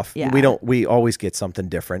are not- off. Yeah. We always get something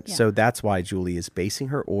different. Yeah. So that's why Julie is basing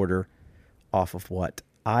her order off of what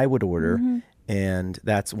I would order. Mm-hmm. And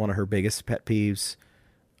that's one of her biggest pet peeves.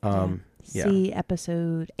 Yeah. See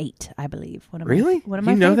episode 8, I believe. Really? One of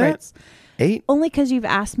You my know that? favorites. 8? Only because you've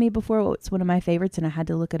asked me before what's one of my favorites, and I had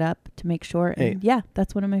to look it up to make sure. And 8. yeah,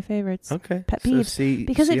 that's one of my favorites. Okay. Pet So peeves.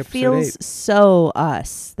 Because see it episode feels 8. so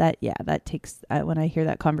us. That takes, when I hear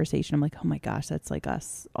that conversation, I'm like, oh my gosh, that's like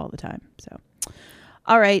us all the time. So,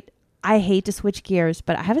 all right. I hate to switch gears,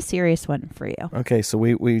 but I have a serious one for you. Okay, so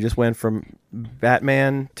we just went from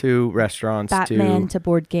Batman to restaurants Batman to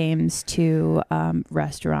board games to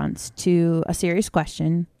restaurants to a serious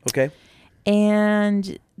question. Okay.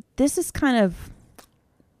 And this is kind of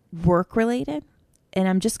work related, and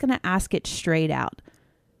I'm just going to ask it straight out.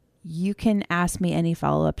 You can ask me any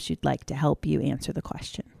follow-ups you'd like to help you answer the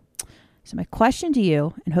question. So my question to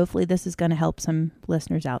you, and hopefully this is going to help some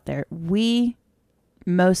listeners out there.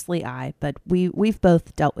 Mostly I, but we've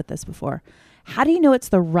both dealt with this before. How do you know it's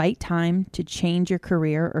the right time to change your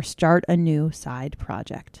career or start a new side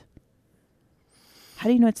project? How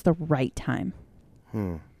do you know it's the right time?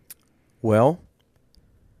 Well,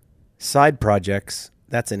 side projects,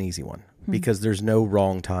 that's an easy one because there's no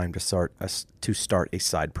wrong time to start a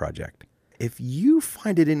side project. If you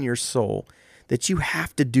find it in your soul that you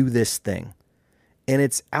have to do this thing and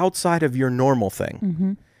it's outside of your normal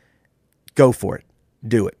thing, go for it.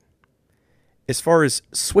 Do it. As far as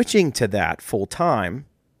switching to that full time,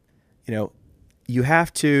 you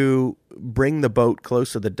have to bring the boat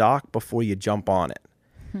close to the dock before you jump on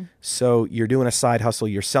it. So you're doing a side hustle.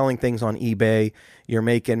 You're selling things on eBay. You're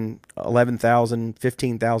making $11,000,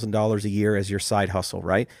 $15,000 a year as your side hustle,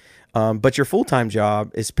 right? But your full-time job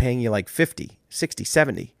is paying you like 50, 60,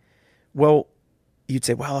 70. Well, you'd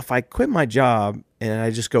say, well, if I quit my job and I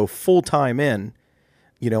just go full-time in,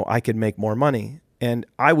 I could make more money. And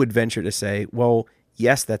I would venture to say, well,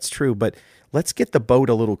 yes, that's true, but let's get the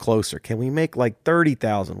boat a little closer. Can we make like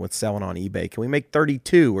 30,000 with selling on eBay? Can we make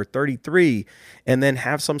 32 or 33 and then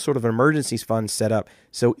have some sort of emergency fund set up?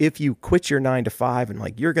 So if you quit your 9 to 5 and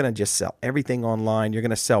like you're going to just sell everything online, you're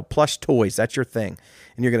going to sell plush toys, that's your thing,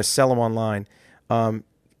 and you're going to sell them online.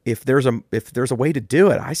 If there's a way to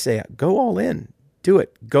do it, I say go all in. Do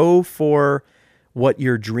it. Go for what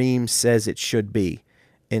your dream says it should be,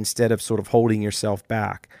 instead of sort of holding yourself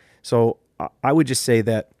back. So I would just say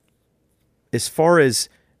that as far as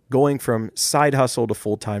going from side hustle to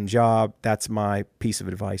full-time job, that's my piece of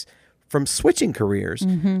advice. From switching careers,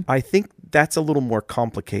 I think that's a little more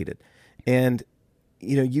complicated. And,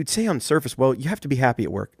 you'd say on the surface, well, you have to be happy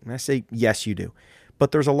at work. And I say, yes, you do.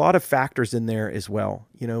 But there's a lot of factors in there as well.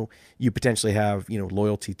 You potentially have,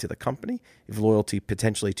 loyalty to the company, you have loyalty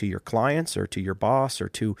potentially to your clients or to your boss or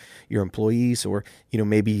to your employees, or,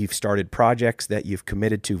 maybe you've started projects that you've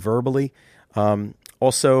committed to verbally.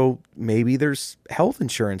 Also, maybe there's health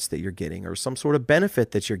insurance that you're getting or some sort of benefit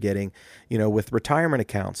that you're getting, with retirement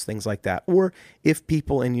accounts, things like that. Or if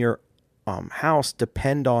people in your house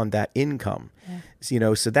depend on that income.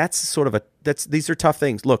 So that's sort of these are tough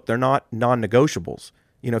things. Look, they're not non-negotiables.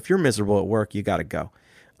 If you're miserable at work, you got to go.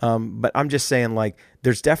 But I'm just saying, like,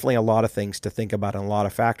 there's definitely a lot of things to think about and a lot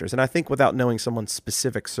of factors. And I think without knowing someone's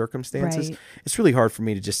specific circumstances, Right. It's really hard for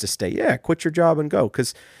me to stay, quit your job and go.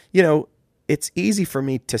 Because, it's easy for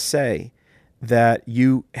me to say that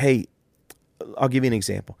hey, I'll give you an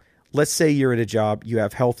example. Let's say you're at a job, you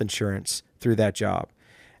have health insurance through that job.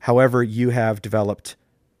 However, you have developed,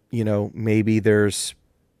 maybe there's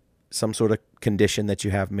some sort of condition that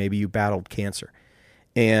you have. Maybe you battled cancer.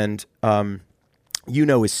 And,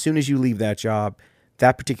 as soon as you leave that job,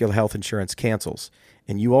 that particular health insurance cancels.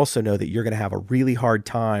 And you also know that you're going to have a really hard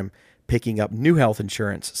time picking up new health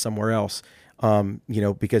insurance somewhere else,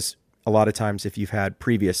 because a lot of times if you've had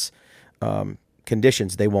previous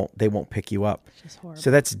conditions, they won't pick you up. So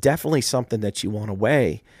that's definitely something that you want to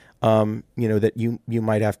weigh. That you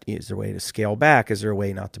might have to, is there a way to scale back? Is there a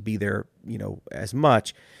way not to be there, as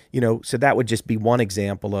much, so that would just be one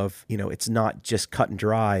example of, it's not just cut and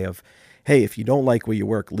dry of, hey, if you don't like where you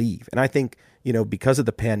work, leave. And I think, because of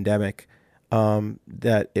the pandemic,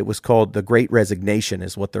 that it was called the Great Resignation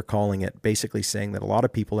is what they're calling it, basically saying that a lot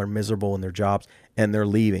of people are miserable in their jobs and they're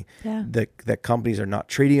leaving. Yeah. That companies are not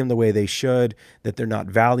treating them the way they should, that they're not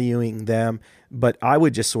valuing them. But I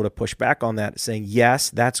would just sort of push back on that, saying, yes,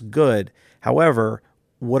 that's good. However,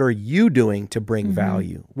 what are you doing to bring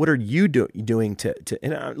value? What are you doing to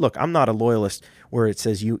and look, I'm not a loyalist where it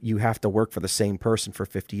says you have to work for the same person for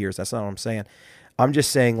 50 years. That's not what I'm saying. I'm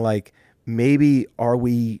just saying, like, maybe are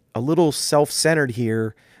we a little self-centered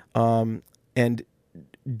here, and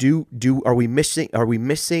are we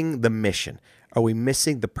missing the mission? Are we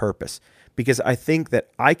missing the purpose? Because I think that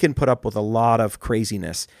I can put up with a lot of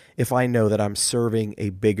craziness if I know that I'm serving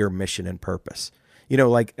a bigger mission and purpose. You know,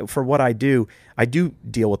 like for what I do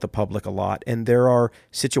deal with the public a lot, and there are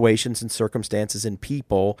situations and circumstances and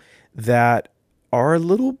people that are a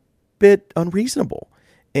little bit unreasonable.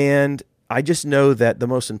 And I just know that the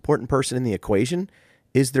most important person in the equation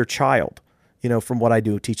is their child, you know, from what I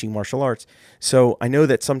do teaching martial arts. So I know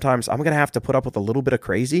that sometimes I'm going to have to put up with a little bit of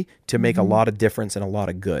crazy to make a lot of difference and a lot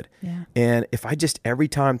of good. Yeah. And if I just, every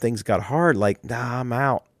time things got hard, like, nah, I'm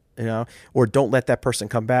out, you know, or don't let that person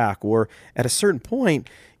come back, or at a certain point,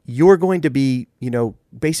 you're going to be, you know,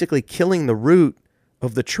 basically killing the root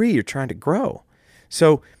of the tree you're trying to grow.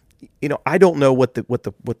 So, you know, I don't know what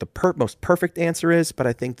the most perfect answer is, but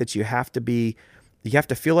I think that you have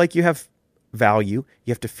to feel like you have value.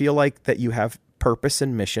 You have to feel like that you have purpose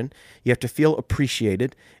and mission. You have to feel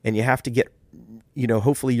appreciated, and you have to get, you know,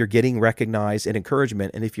 hopefully you're getting recognized and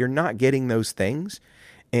encouragement. And if you're not getting those things,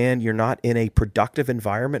 and you're not in a productive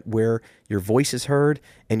environment where your voice is heard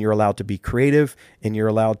and you're allowed to be creative and you're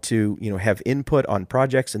allowed to, you know, have input on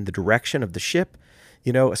projects and the direction of the ship,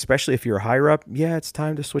 you know, especially if you're higher up, yeah, it's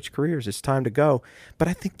time to switch careers. It's time to go. But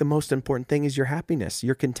I think the most important thing is your happiness,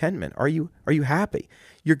 your contentment. Are you happy?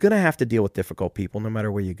 You're going to have to deal with difficult people no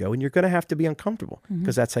matter where you go, and you're going to have to be uncomfortable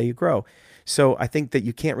because that's how you grow. So I think that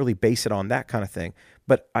you can't really base it on that kind of thing.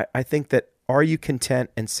 But I think that, are you content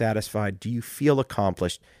and satisfied? Do you feel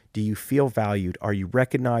accomplished? Do you feel valued? Are you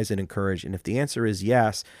recognized and encouraged? And if the answer is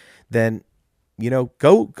yes, then, you know,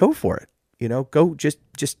 go for it. You know, go just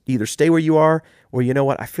either stay where you are, or, you know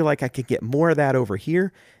what, I feel like I could get more of that over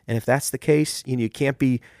here. And if that's the case, you know, you can't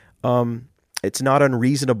be, it's not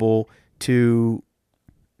unreasonable to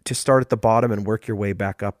start at the bottom and work your way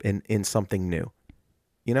back up in something new.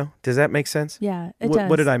 You know, does that make sense? Yeah, it does.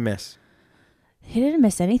 What did I miss? You didn't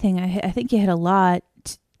miss anything. I think you hit a lot.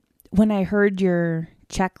 When I heard your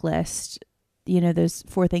checklist, you know, those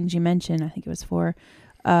 4 things you mentioned, I think it was 4,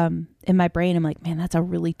 in my brain, I'm like, man, that's a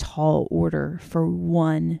really tall order for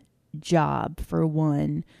one job, for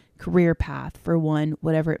one career path, for one,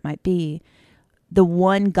 whatever it might be. The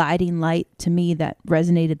one guiding light to me that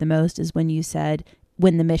resonated the most is when you said,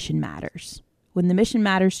 when the mission matters. When the mission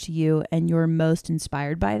matters to you and you're most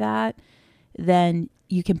inspired by that, then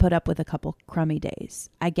you can put up with a couple crummy days.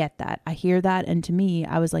 I get that. I hear that. And to me,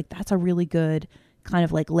 I was like, that's a really good kind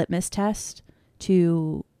of like litmus test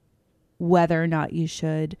to whether or not you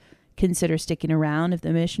should consider sticking around if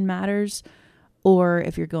the mission matters, or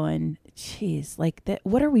if you're going, geez, like that,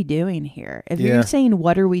 what are we doing here? If you're saying,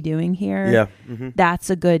 what are we doing here? That's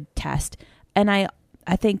a good test. And I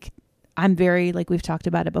think I'm very, like we've talked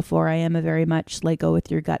about it before, I am a very much like go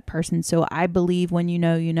with your gut person. So I believe when you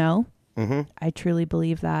know, you know. I truly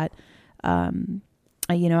believe that.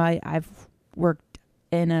 You know, I've worked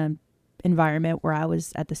in a environment where I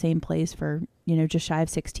was at the same place for, you know, just shy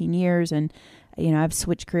of 16 years. And, you know, I've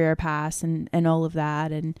switched career paths and all of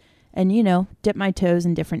that. And, you know, dip my toes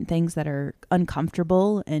in different things that are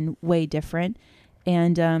uncomfortable and way different.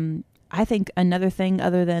 And I think another thing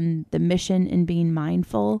other than the mission and being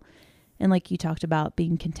mindful, and like you talked about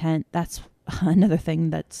being content, that's another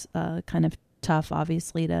thing that's kind of tough,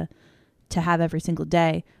 obviously, to have every single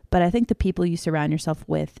day. But I think the people you surround yourself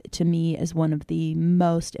with, to me, is one of the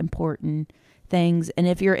most important things. And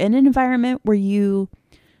if you're in an environment where you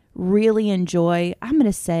really enjoy, I'm going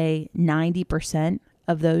to say 90%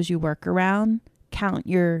 of those you work around, count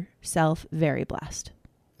yourself very blessed.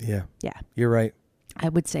 Yeah. You're right. I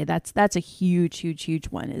would say that's a huge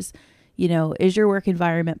one is, you know, is your work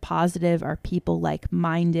environment positive? Are people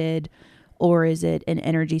like-minded? Or is it an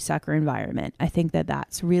energy sucker environment? I think that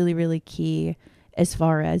that's really, really key as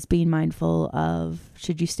far as being mindful of,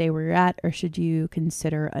 should you stay where you're at or should you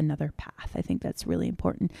consider another path? I think that's really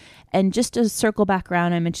important. And just to circle back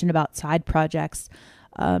around, I mentioned about side projects.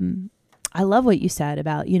 I love what you said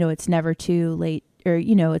about, you know, it's never too late, or,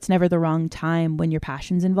 you know, it's never the wrong time when your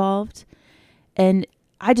passion's involved. And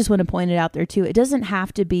I just want to point it out there too. It doesn't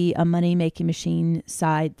have to be a money-making machine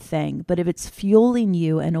side thing, but if it's fueling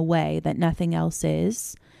you in a way that nothing else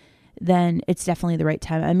is, then it's definitely the right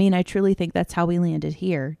time. I mean, I truly think that's how we landed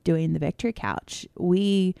here doing the Victory Couch.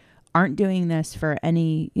 We aren't doing this for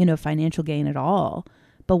any, you know, financial gain at all,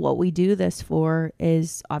 But what we do this for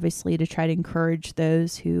is obviously to try to encourage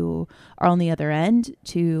those who are on the other end,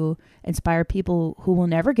 to inspire people who will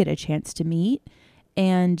never get a chance to meet.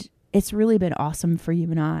 And it's really been awesome for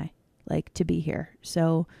you and I, like, to be here.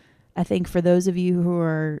 So I think for those of you who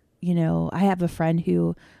are, I have a friend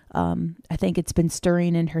who I think it's been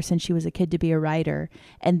stirring in her since she was a kid to be a writer.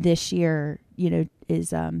 And this year,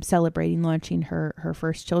 is celebrating launching her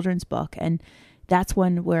first children's book. And that's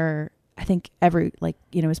one where I think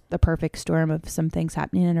it was a perfect storm of some things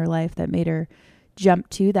happening in her life that made her jump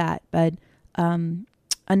to that. But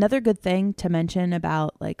another good thing to mention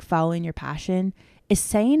about like following your passion is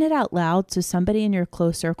saying it out loud so somebody in your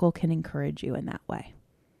close circle can encourage you in that way.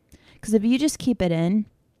 Because if you just keep it in,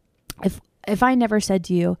 if I never said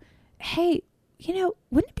to you, hey,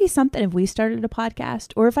 wouldn't it be something if we started a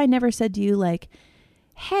podcast? Or if I never said to you like,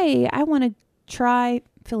 hey, I want to try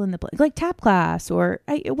fill in the blank, like tap class or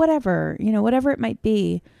whatever, whatever it might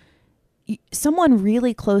be, someone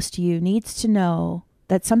really close to you needs to know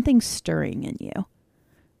that something's stirring in you.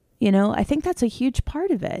 I think that's a huge part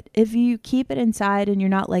of it. If you keep it inside and you're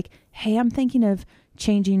not like, hey, I'm thinking of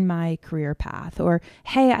changing my career path, or,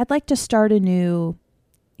 hey, I'd like to start a new,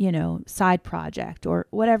 side project or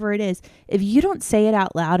whatever it is. If you don't say it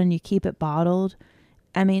out loud and you keep it bottled,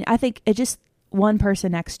 I think one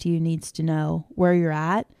person next to you needs to know where you're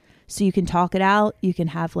at so you can talk it out. You can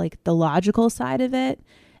have like the logical side of it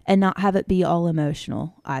and not have it be all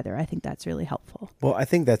emotional either. I think that's really helpful. Well, I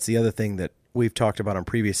think that's the other thing that we've talked about on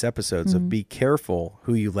previous episodes of be careful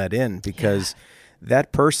who you let in, because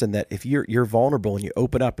that person that if you're vulnerable and you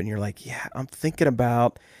open up and you're like, yeah, I'm thinking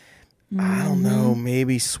about, I don't know,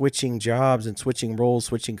 maybe switching jobs and switching roles,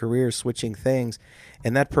 switching careers, switching things.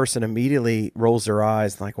 And that person immediately rolls their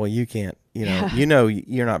eyes like, well, you can't,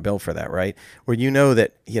 you're not built for that, right? Or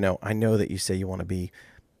that, I know that you say you want to be,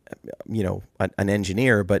 an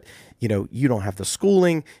engineer, but, you don't have the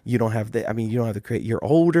schooling, you don't have you're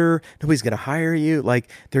older, nobody's going to hire you. Like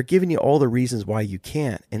they're giving you all the reasons why you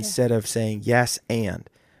can't instead of saying yes and.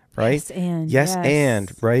 Right? Yes,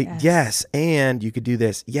 and, right? Yes, and you could do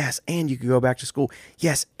this. Yes, and you could go back to school.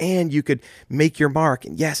 Yes, and you could make your mark.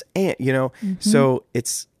 And yes, and, so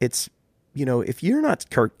it's if you're not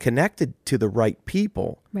connected to the right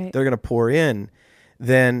people, they're going to pour in,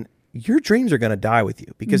 then your dreams are going to die with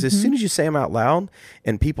you. Because as soon as you say them out loud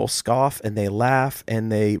and people scoff and they laugh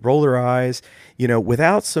and they roll their eyes,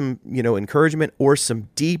 without some, encouragement or some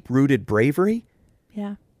deep-rooted bravery,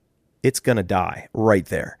 it's going to die right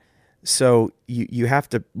there. So you have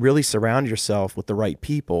to really surround yourself with the right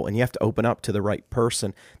people, and you have to open up to the right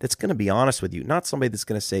person that's going to be honest with you, not somebody that's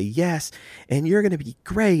going to say yes, and you're going to be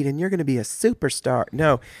great, and you're going to be a superstar.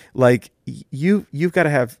 No, like you've got to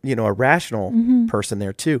have, a rational person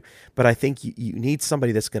there too. But I think you need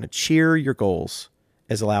somebody that's going to cheer your goals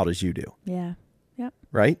as loud as you do. Yeah. Yep.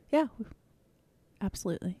 Right? Yeah.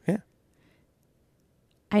 Absolutely. Yeah.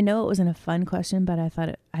 I know it wasn't a fun question, but I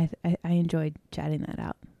thought I enjoyed chatting that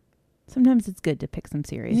out. Sometimes it's good to pick some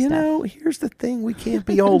serious stuff. Here's the thing. We can't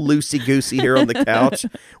be all loosey-goosey here on the couch.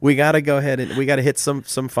 We got to go ahead and we got to hit some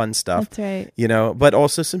fun stuff. That's right. But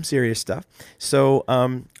also some serious stuff. So,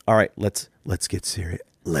 all right, let's get serious.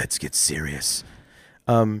 Let's get serious.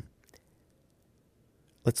 Let's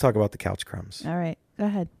talk about the couch crumbs. All right. Go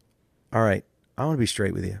ahead. All right. I want to be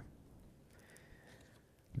straight with you.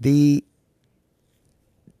 The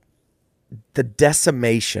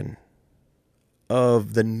decimation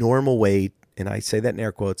of the normal way, and I say that in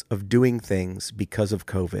air quotes, of doing things because of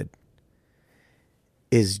COVID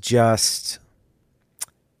is just,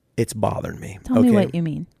 it's bothering me. Tell me what you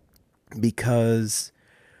mean. Because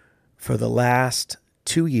for the last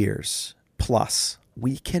 2 years plus,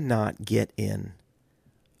 we cannot get in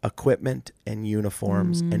equipment and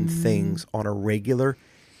uniforms and things on a regular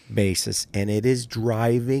basis, and it is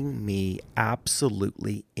driving me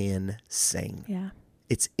absolutely insane. Yeah.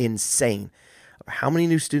 It's insane how many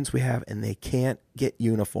new students we have, and they can't get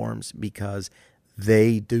uniforms because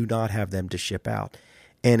they do not have them to ship out.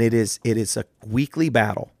 And it is a weekly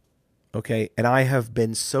battle. Okay. And I have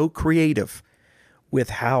been so creative with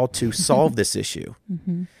how to solve this issue.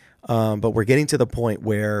 But we're getting to the point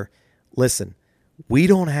where, listen, we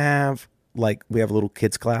don't have, like, we have a little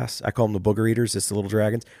kids class. I call them the booger eaters. It's the little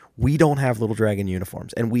dragons. We don't have little dragon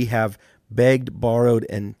uniforms. And we have begged, borrowed,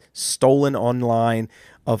 and stolen online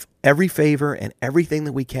of every favor and everything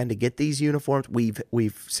that we can to get these uniforms.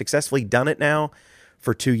 We've successfully done it now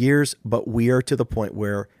for 2 years, but we are to the point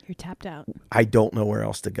where you're tapped out. I don't know where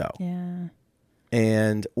else to go. Yeah.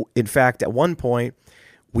 And in fact, at one point,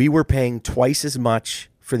 we were paying twice as much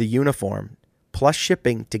for the uniform, plus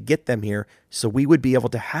shipping to get them here so we would be able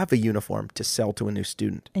to have a uniform to sell to a new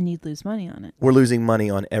student. And you'd lose money on it. We're losing money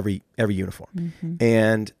on every uniform.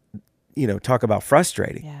 And, talk about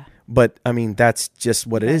frustrating. Yeah. But I mean, that's just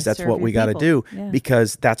what it is. That's serve what your we got to do people. Yeah.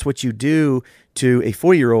 because that's what you do to a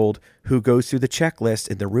 4-year-old who goes through the checklist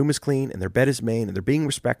and their room is clean and their bed is made and they're being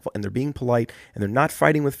respectful and they're being polite and they're not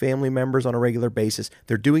fighting with family members on a regular basis.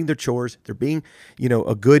 They're doing their chores. They're being,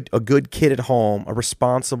 a good kid at home, a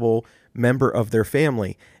responsible member of their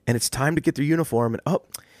family. And it's time to get their uniform and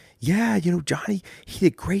Johnny, he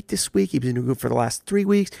did great this week. He's been doing good for the last 3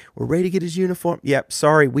 weeks. We're ready to get his uniform. Yep.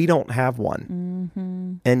 Sorry, we don't have one.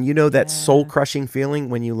 Mm-hmm. And that soul crushing feeling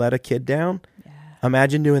when you let a kid down. Yeah.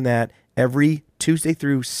 Imagine doing that every Tuesday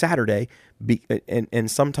through Saturday,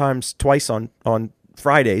 and sometimes twice on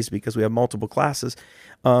Fridays because we have multiple classes.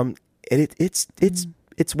 And it's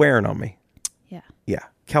wearing on me. Yeah. Yeah.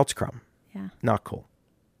 Couch crumb. Yeah. Not cool.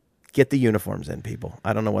 Get the uniforms in, people.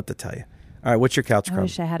 I don't know what to tell you. All right, what's your couch crumb? I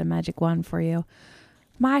wish I had a magic wand for you.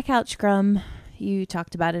 My couch crumb, you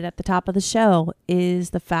talked about it at the top of the show, is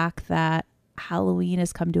the fact that Halloween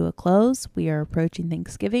has come to a close. We are approaching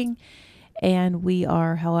Thanksgiving, and we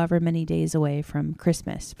are however many days away from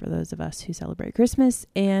Christmas for those of us who celebrate Christmas,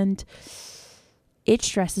 and it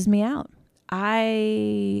stresses me out.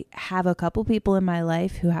 I have a couple people in my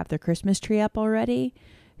life who have their Christmas tree up already,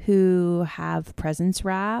 who have presents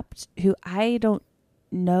wrapped, who I don't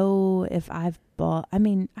know if I've bought. I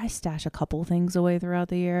mean, I stash a couple things away throughout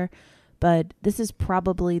the year, but this is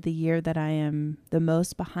probably the year that I am the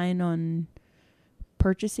most behind on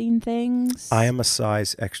purchasing things. I am a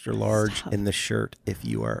size extra large in the shirt if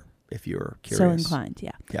you're curious. So inclined,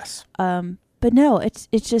 yeah. Yes. But no, it's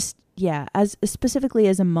just, yeah, as specifically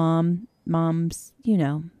as a moms,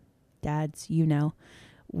 dads,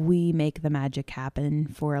 we make the magic happen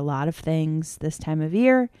for a lot of things this time of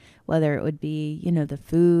year, whether it would be, the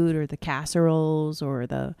food or the casseroles or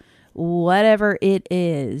the whatever it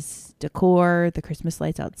is, decor, the Christmas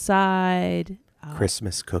lights outside,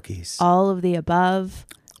 Christmas cookies, all of the above.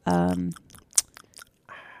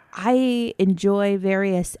 I enjoy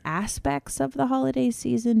various aspects of the holiday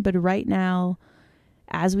season, but right now,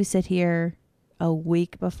 as we sit here a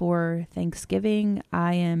week before Thanksgiving,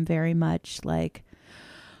 I am very much like,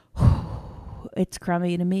 it's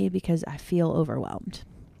crummy to me because I feel overwhelmed.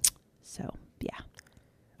 So, yeah.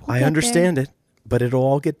 I understand it, but it'll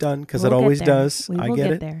all get done because it always does. We will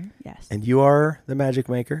get there, yes. And you are the magic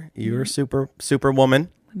maker. You're super woman.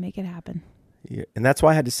 We make it happen. And that's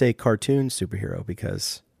why I had to say cartoon superhero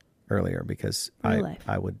because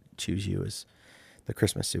I would choose you as the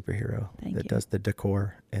Christmas superhero that does the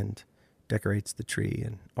decor and decorates the tree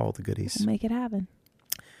and all the goodies. We'll make it happen.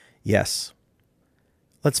 Yes.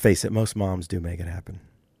 Let's face it, most moms do make it happen.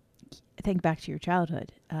 Think back to your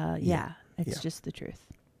childhood. It's just the truth.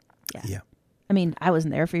 Yeah. I mean, I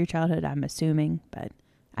wasn't there for your childhood, I'm assuming, but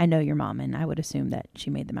I know your mom, and I would assume that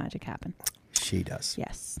she made the magic happen. She does.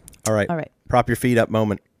 Yes. All right. Prop your feet up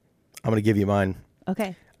moment. I'm going to give you mine.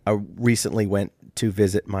 Okay. I recently went to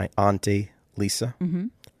visit my auntie, Lisa,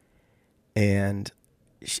 and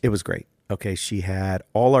it was great. Okay, she had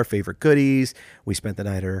all our favorite goodies. We spent the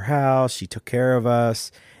night at her house. She took care of us,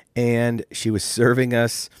 and she was serving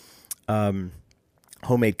us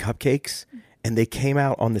homemade cupcakes, and they came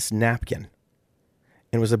out on this napkin.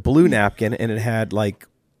 And it was a blue napkin, and it had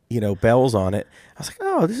bells on it. I was like,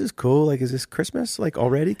 oh, this is cool. Like, is this Christmas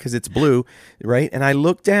already? Because it's blue, right? And I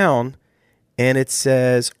looked down, and it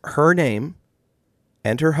says her name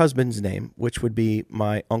and her husband's name, which would be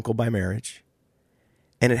my uncle by marriage.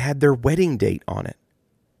 And it had their wedding date on it.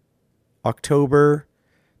 October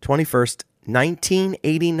 21st,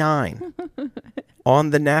 1989 on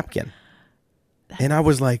the napkin. And I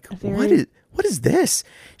was like, what is this?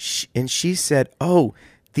 And she said, oh,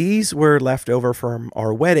 these were left over from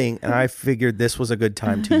our wedding. And I figured this was a good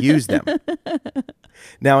time to use them.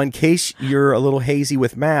 Now, in case you're a little hazy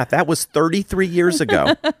with math, that was 33 years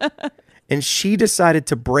ago. And she decided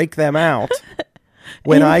to break them out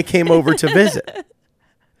when I came over to visit.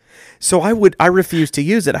 So I refused to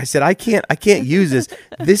use it. I said, I can't use this.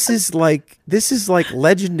 This is like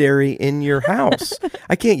legendary in your house.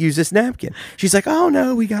 I can't use this napkin. She's like, oh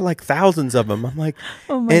no, we got thousands of them. I'm like,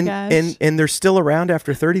 oh my gosh. And they're still around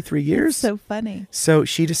after 33 years. That's so funny. So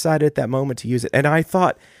she decided at that moment to use it. And I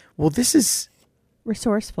thought, well, this is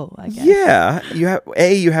resourceful, I guess. Yeah.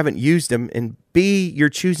 You haven't used them, and B, you're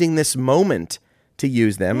choosing this moment to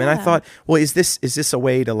use them. Yeah. And I thought, well, is this a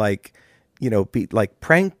way to be like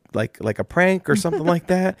prank, like a prank or something like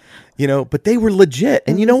that, but they were legit.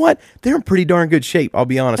 And you know what? They're in pretty darn good shape. I'll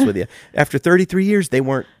be honest with you. After 33 years, they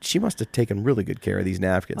weren't, she must have taken really good care of these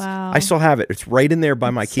napkins. Wow. I still have it. It's right in there by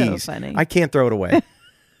my So keys. funny. I can't throw it away.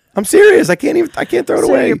 I'm serious. I can't throw it So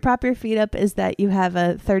away. your prop your feet up is that you have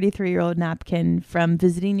a 33-year-old napkin from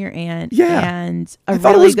visiting your aunt Yeah. and I a thought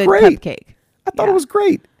it really was good great. cupcake. I thought Yeah. it was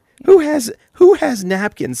great. Who has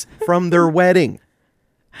napkins from their wedding?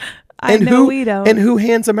 I And know who we don't. and who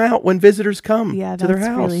hands them out when visitors come Yeah, to their that's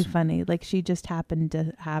house? really funny. Like she just happened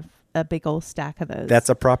to have a big old stack of those. That's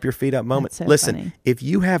a prop your feet up moment. That's so Listen, funny. if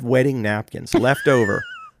you have wedding napkins left over,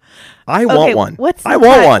 I Okay, want one. What's the I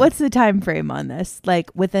want one. What's the time frame on this? Like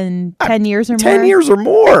within 10 years or more? 10 years or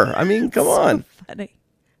more. I mean, come So on. funny.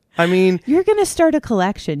 I mean, You're going to start a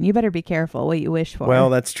collection. You better be careful what you wish for. well,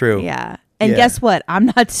 that's true. Yeah. And Yeah. guess what? I'm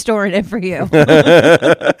not storing it for you.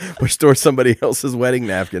 Or store somebody else's wedding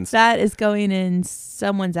napkins. That is going in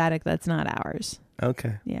someone's attic that's not ours.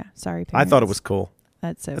 Okay. Yeah. Sorry, I thought it parents. was cool.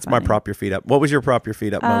 That's so That's funny. my prop your feet up. What was your prop your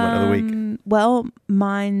feet up moment of the week? Well,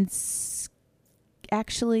 mine's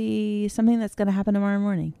actually something that's going to happen tomorrow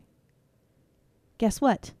morning. Guess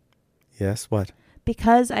what? Yes, what?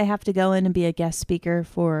 Because I have to go in and be a guest speaker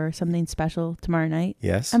for something special tomorrow night,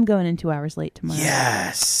 Yes. I'm going in 2 hours late tomorrow.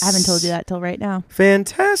 Yes. I haven't told you that till right now.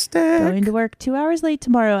 Fantastic. Going to work 2 hours late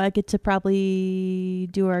tomorrow. I get to probably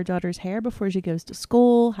do our daughter's hair before she goes to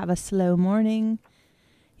school, have a slow morning.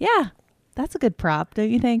 Yeah, that's a good prop,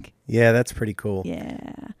 don't you think? Yeah, that's pretty cool. Yeah.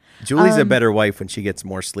 Julie's a better wife when she gets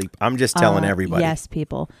more sleep. I'm just telling everybody. Yes,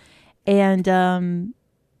 people. And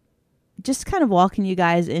just kind of walking you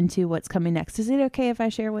guys into what's coming next. Is it okay if I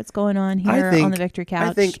share what's going on here on the Victory Couch?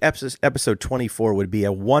 I think episode 24 would be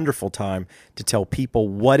a wonderful time to tell people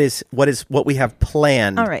what we have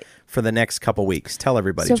planned All right. for the next couple weeks. Tell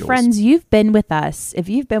everybody, So, Jules. friends, you've been with us. If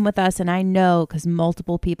you've been with us, and I know because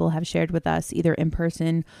multiple people have shared with us either in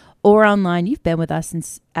person or online, you've been with us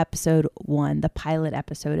since episode 1, the pilot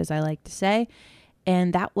episode, as I like to say.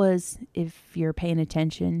 And that was, if you're paying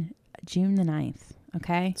attention, June the 9th.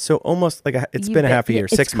 Okay. So almost like it's been a half a year,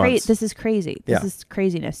 6 months. This is crazy. Yeah. This is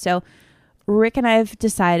craziness. So Rick and I have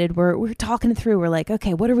decided we're talking it through. We're like,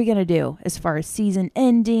 okay, what are we going to do as far as season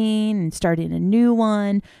ending and starting a new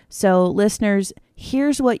one? So listeners,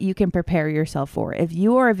 here's what you can prepare yourself for. If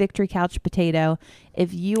you are a Victory Couch potato,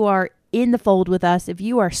 if you are in the fold with us, if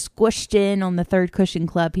you are squished in on the third cushion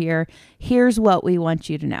club here, here's what we want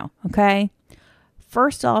you to know. Okay.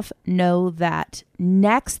 First off, know that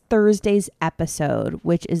next Thursday's episode,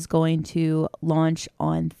 which is going to launch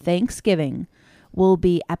on Thanksgiving, will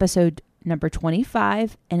be episode number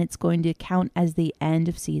 25, and it's going to count as the end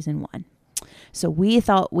of season 1. So we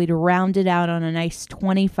thought we'd round it out on a nice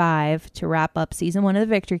 25 to wrap up season 1 of the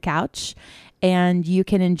Victory Couch, and you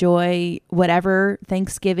can enjoy whatever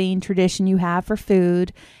Thanksgiving tradition you have for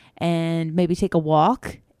food, and maybe take a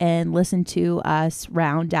walk and listen to us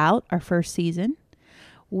round out our first season.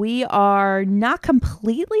 We are not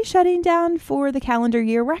completely shutting down for the calendar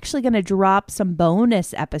year. We're actually going to drop some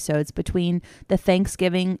bonus episodes between the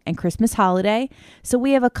Thanksgiving and Christmas holiday. So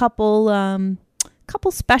we have a couple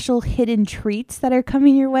special hidden treats that are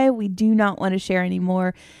coming your way. We do not want to share any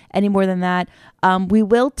more than that. We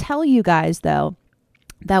will tell you guys though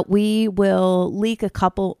that we will leak a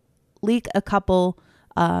couple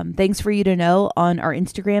things for you to know on our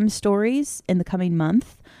Instagram stories in the coming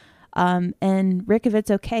month. And Rick, if it's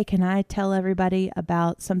okay, can I tell everybody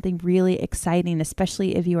about something really exciting,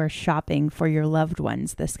 especially if you are shopping for your loved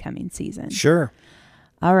ones this coming season? Sure.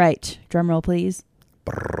 All right. Drum roll, please.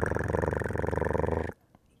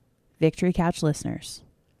 Victory Couch listeners,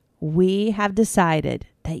 we have decided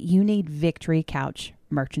that you need Victory Couch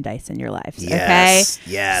merchandise in your lives. Yes.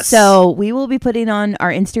 Okay. Yes. So we will be putting on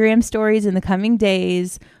our Instagram stories in the coming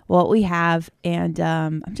days what we have. And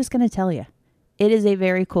I'm just going to tell you. It is a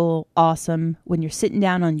very cool, awesome, when you're sitting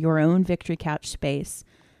down on your own Victory Couch space,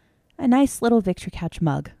 a nice little Victory Couch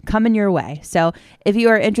mug coming your way. So if you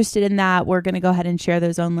are interested in that, we're going to go ahead and share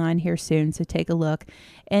those online here soon. So take a look.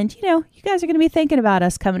 And, you guys are going to be thinking about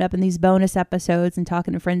us coming up in these bonus episodes and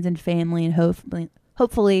talking to friends and family and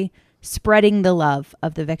hopefully spreading the love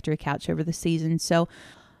of the Victory Couch over the season. So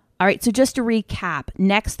all right, so just to recap,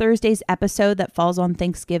 next Thursday's episode that falls on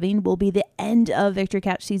Thanksgiving will be the end of Victory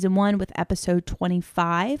Couch Season 1 with episode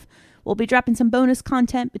 25. We'll be dropping some bonus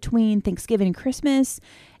content between Thanksgiving and Christmas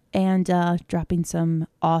and dropping some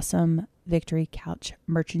awesome Victory Couch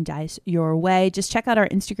merchandise your way. Just check out our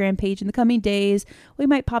Instagram page in the coming days. We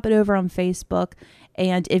might pop it over on Facebook.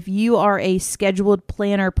 And if you are a scheduled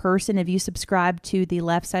planner person, if you subscribe to the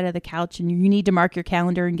left side of the couch and you need to mark your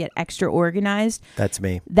calendar and get extra organized, That's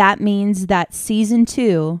me. that means that season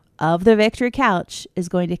 2 of the Victory Couch is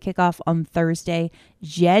going to kick off on Thursday,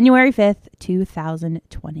 January 5th,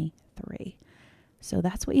 2023. So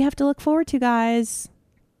that's what you have to look forward to, guys.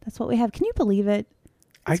 That's what we have. Can you believe it?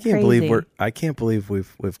 I It's can't crazy. believe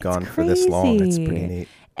we've gone for this long. It's pretty neat.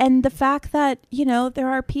 And the fact that, there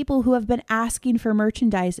are people who have been asking for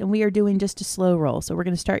merchandise, and we are doing just a slow roll. So we're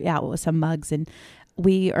going to start out with some mugs, and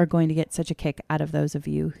we are going to get such a kick out of those of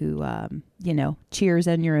you who, cheers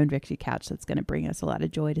on your own Victory Couch. That's going to bring us a lot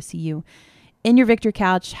of joy to see you in your Victory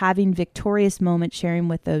Couch, having victorious moments, sharing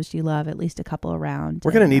with those you love, at least a couple around.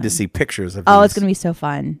 We're going to need to see pictures of Oh, these. it's going to be so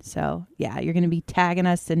fun. So, yeah, you're going to be tagging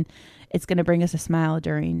us, and it's going to bring us a smile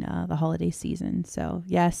during the holiday season. So,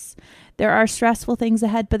 yes, there are stressful things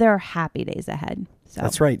ahead, but there are happy days ahead. So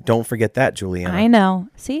That's right. Don't forget that, Juliana. I know.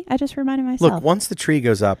 See, I just reminded myself. Look, once the tree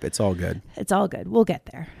goes up, it's all good. It's all good. We'll get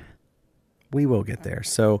there. We will get there.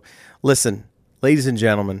 So, listen, ladies and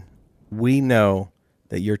gentlemen, we know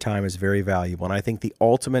that your time is very valuable. And I think the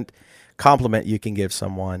ultimate compliment you can give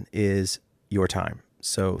someone is your time.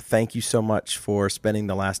 So thank you so much for spending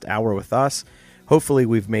the last hour with us. Hopefully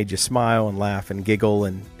we've made you smile and laugh and giggle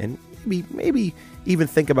and maybe even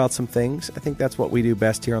think about some things. I think that's what we do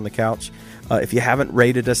best here on the couch. If you haven't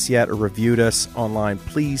rated us yet or reviewed us online,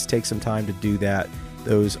 please take some time to do that.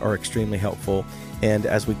 Those are extremely helpful. And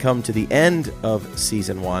as we come to the end of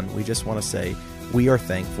season 1, we just want to say we are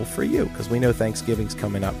thankful for you because we know Thanksgiving's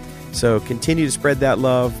coming up. So continue to spread that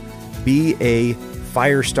love. Be a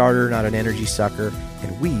fire starter, not an energy sucker.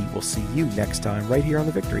 And we will see you next time right here on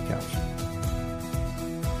the Victory Couch.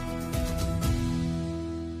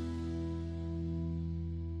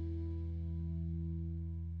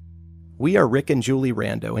 We are Rick and Julie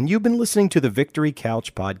Rando, and you've been listening to the Victory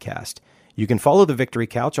Couch podcast. You can follow the Victory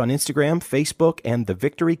Couch on Instagram, Facebook, and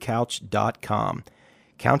thevictorycouch.com.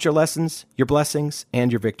 Count your lessons, your blessings,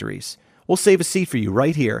 and your victories. We'll save a seat for you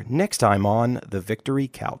right here next time on the Victory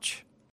Couch.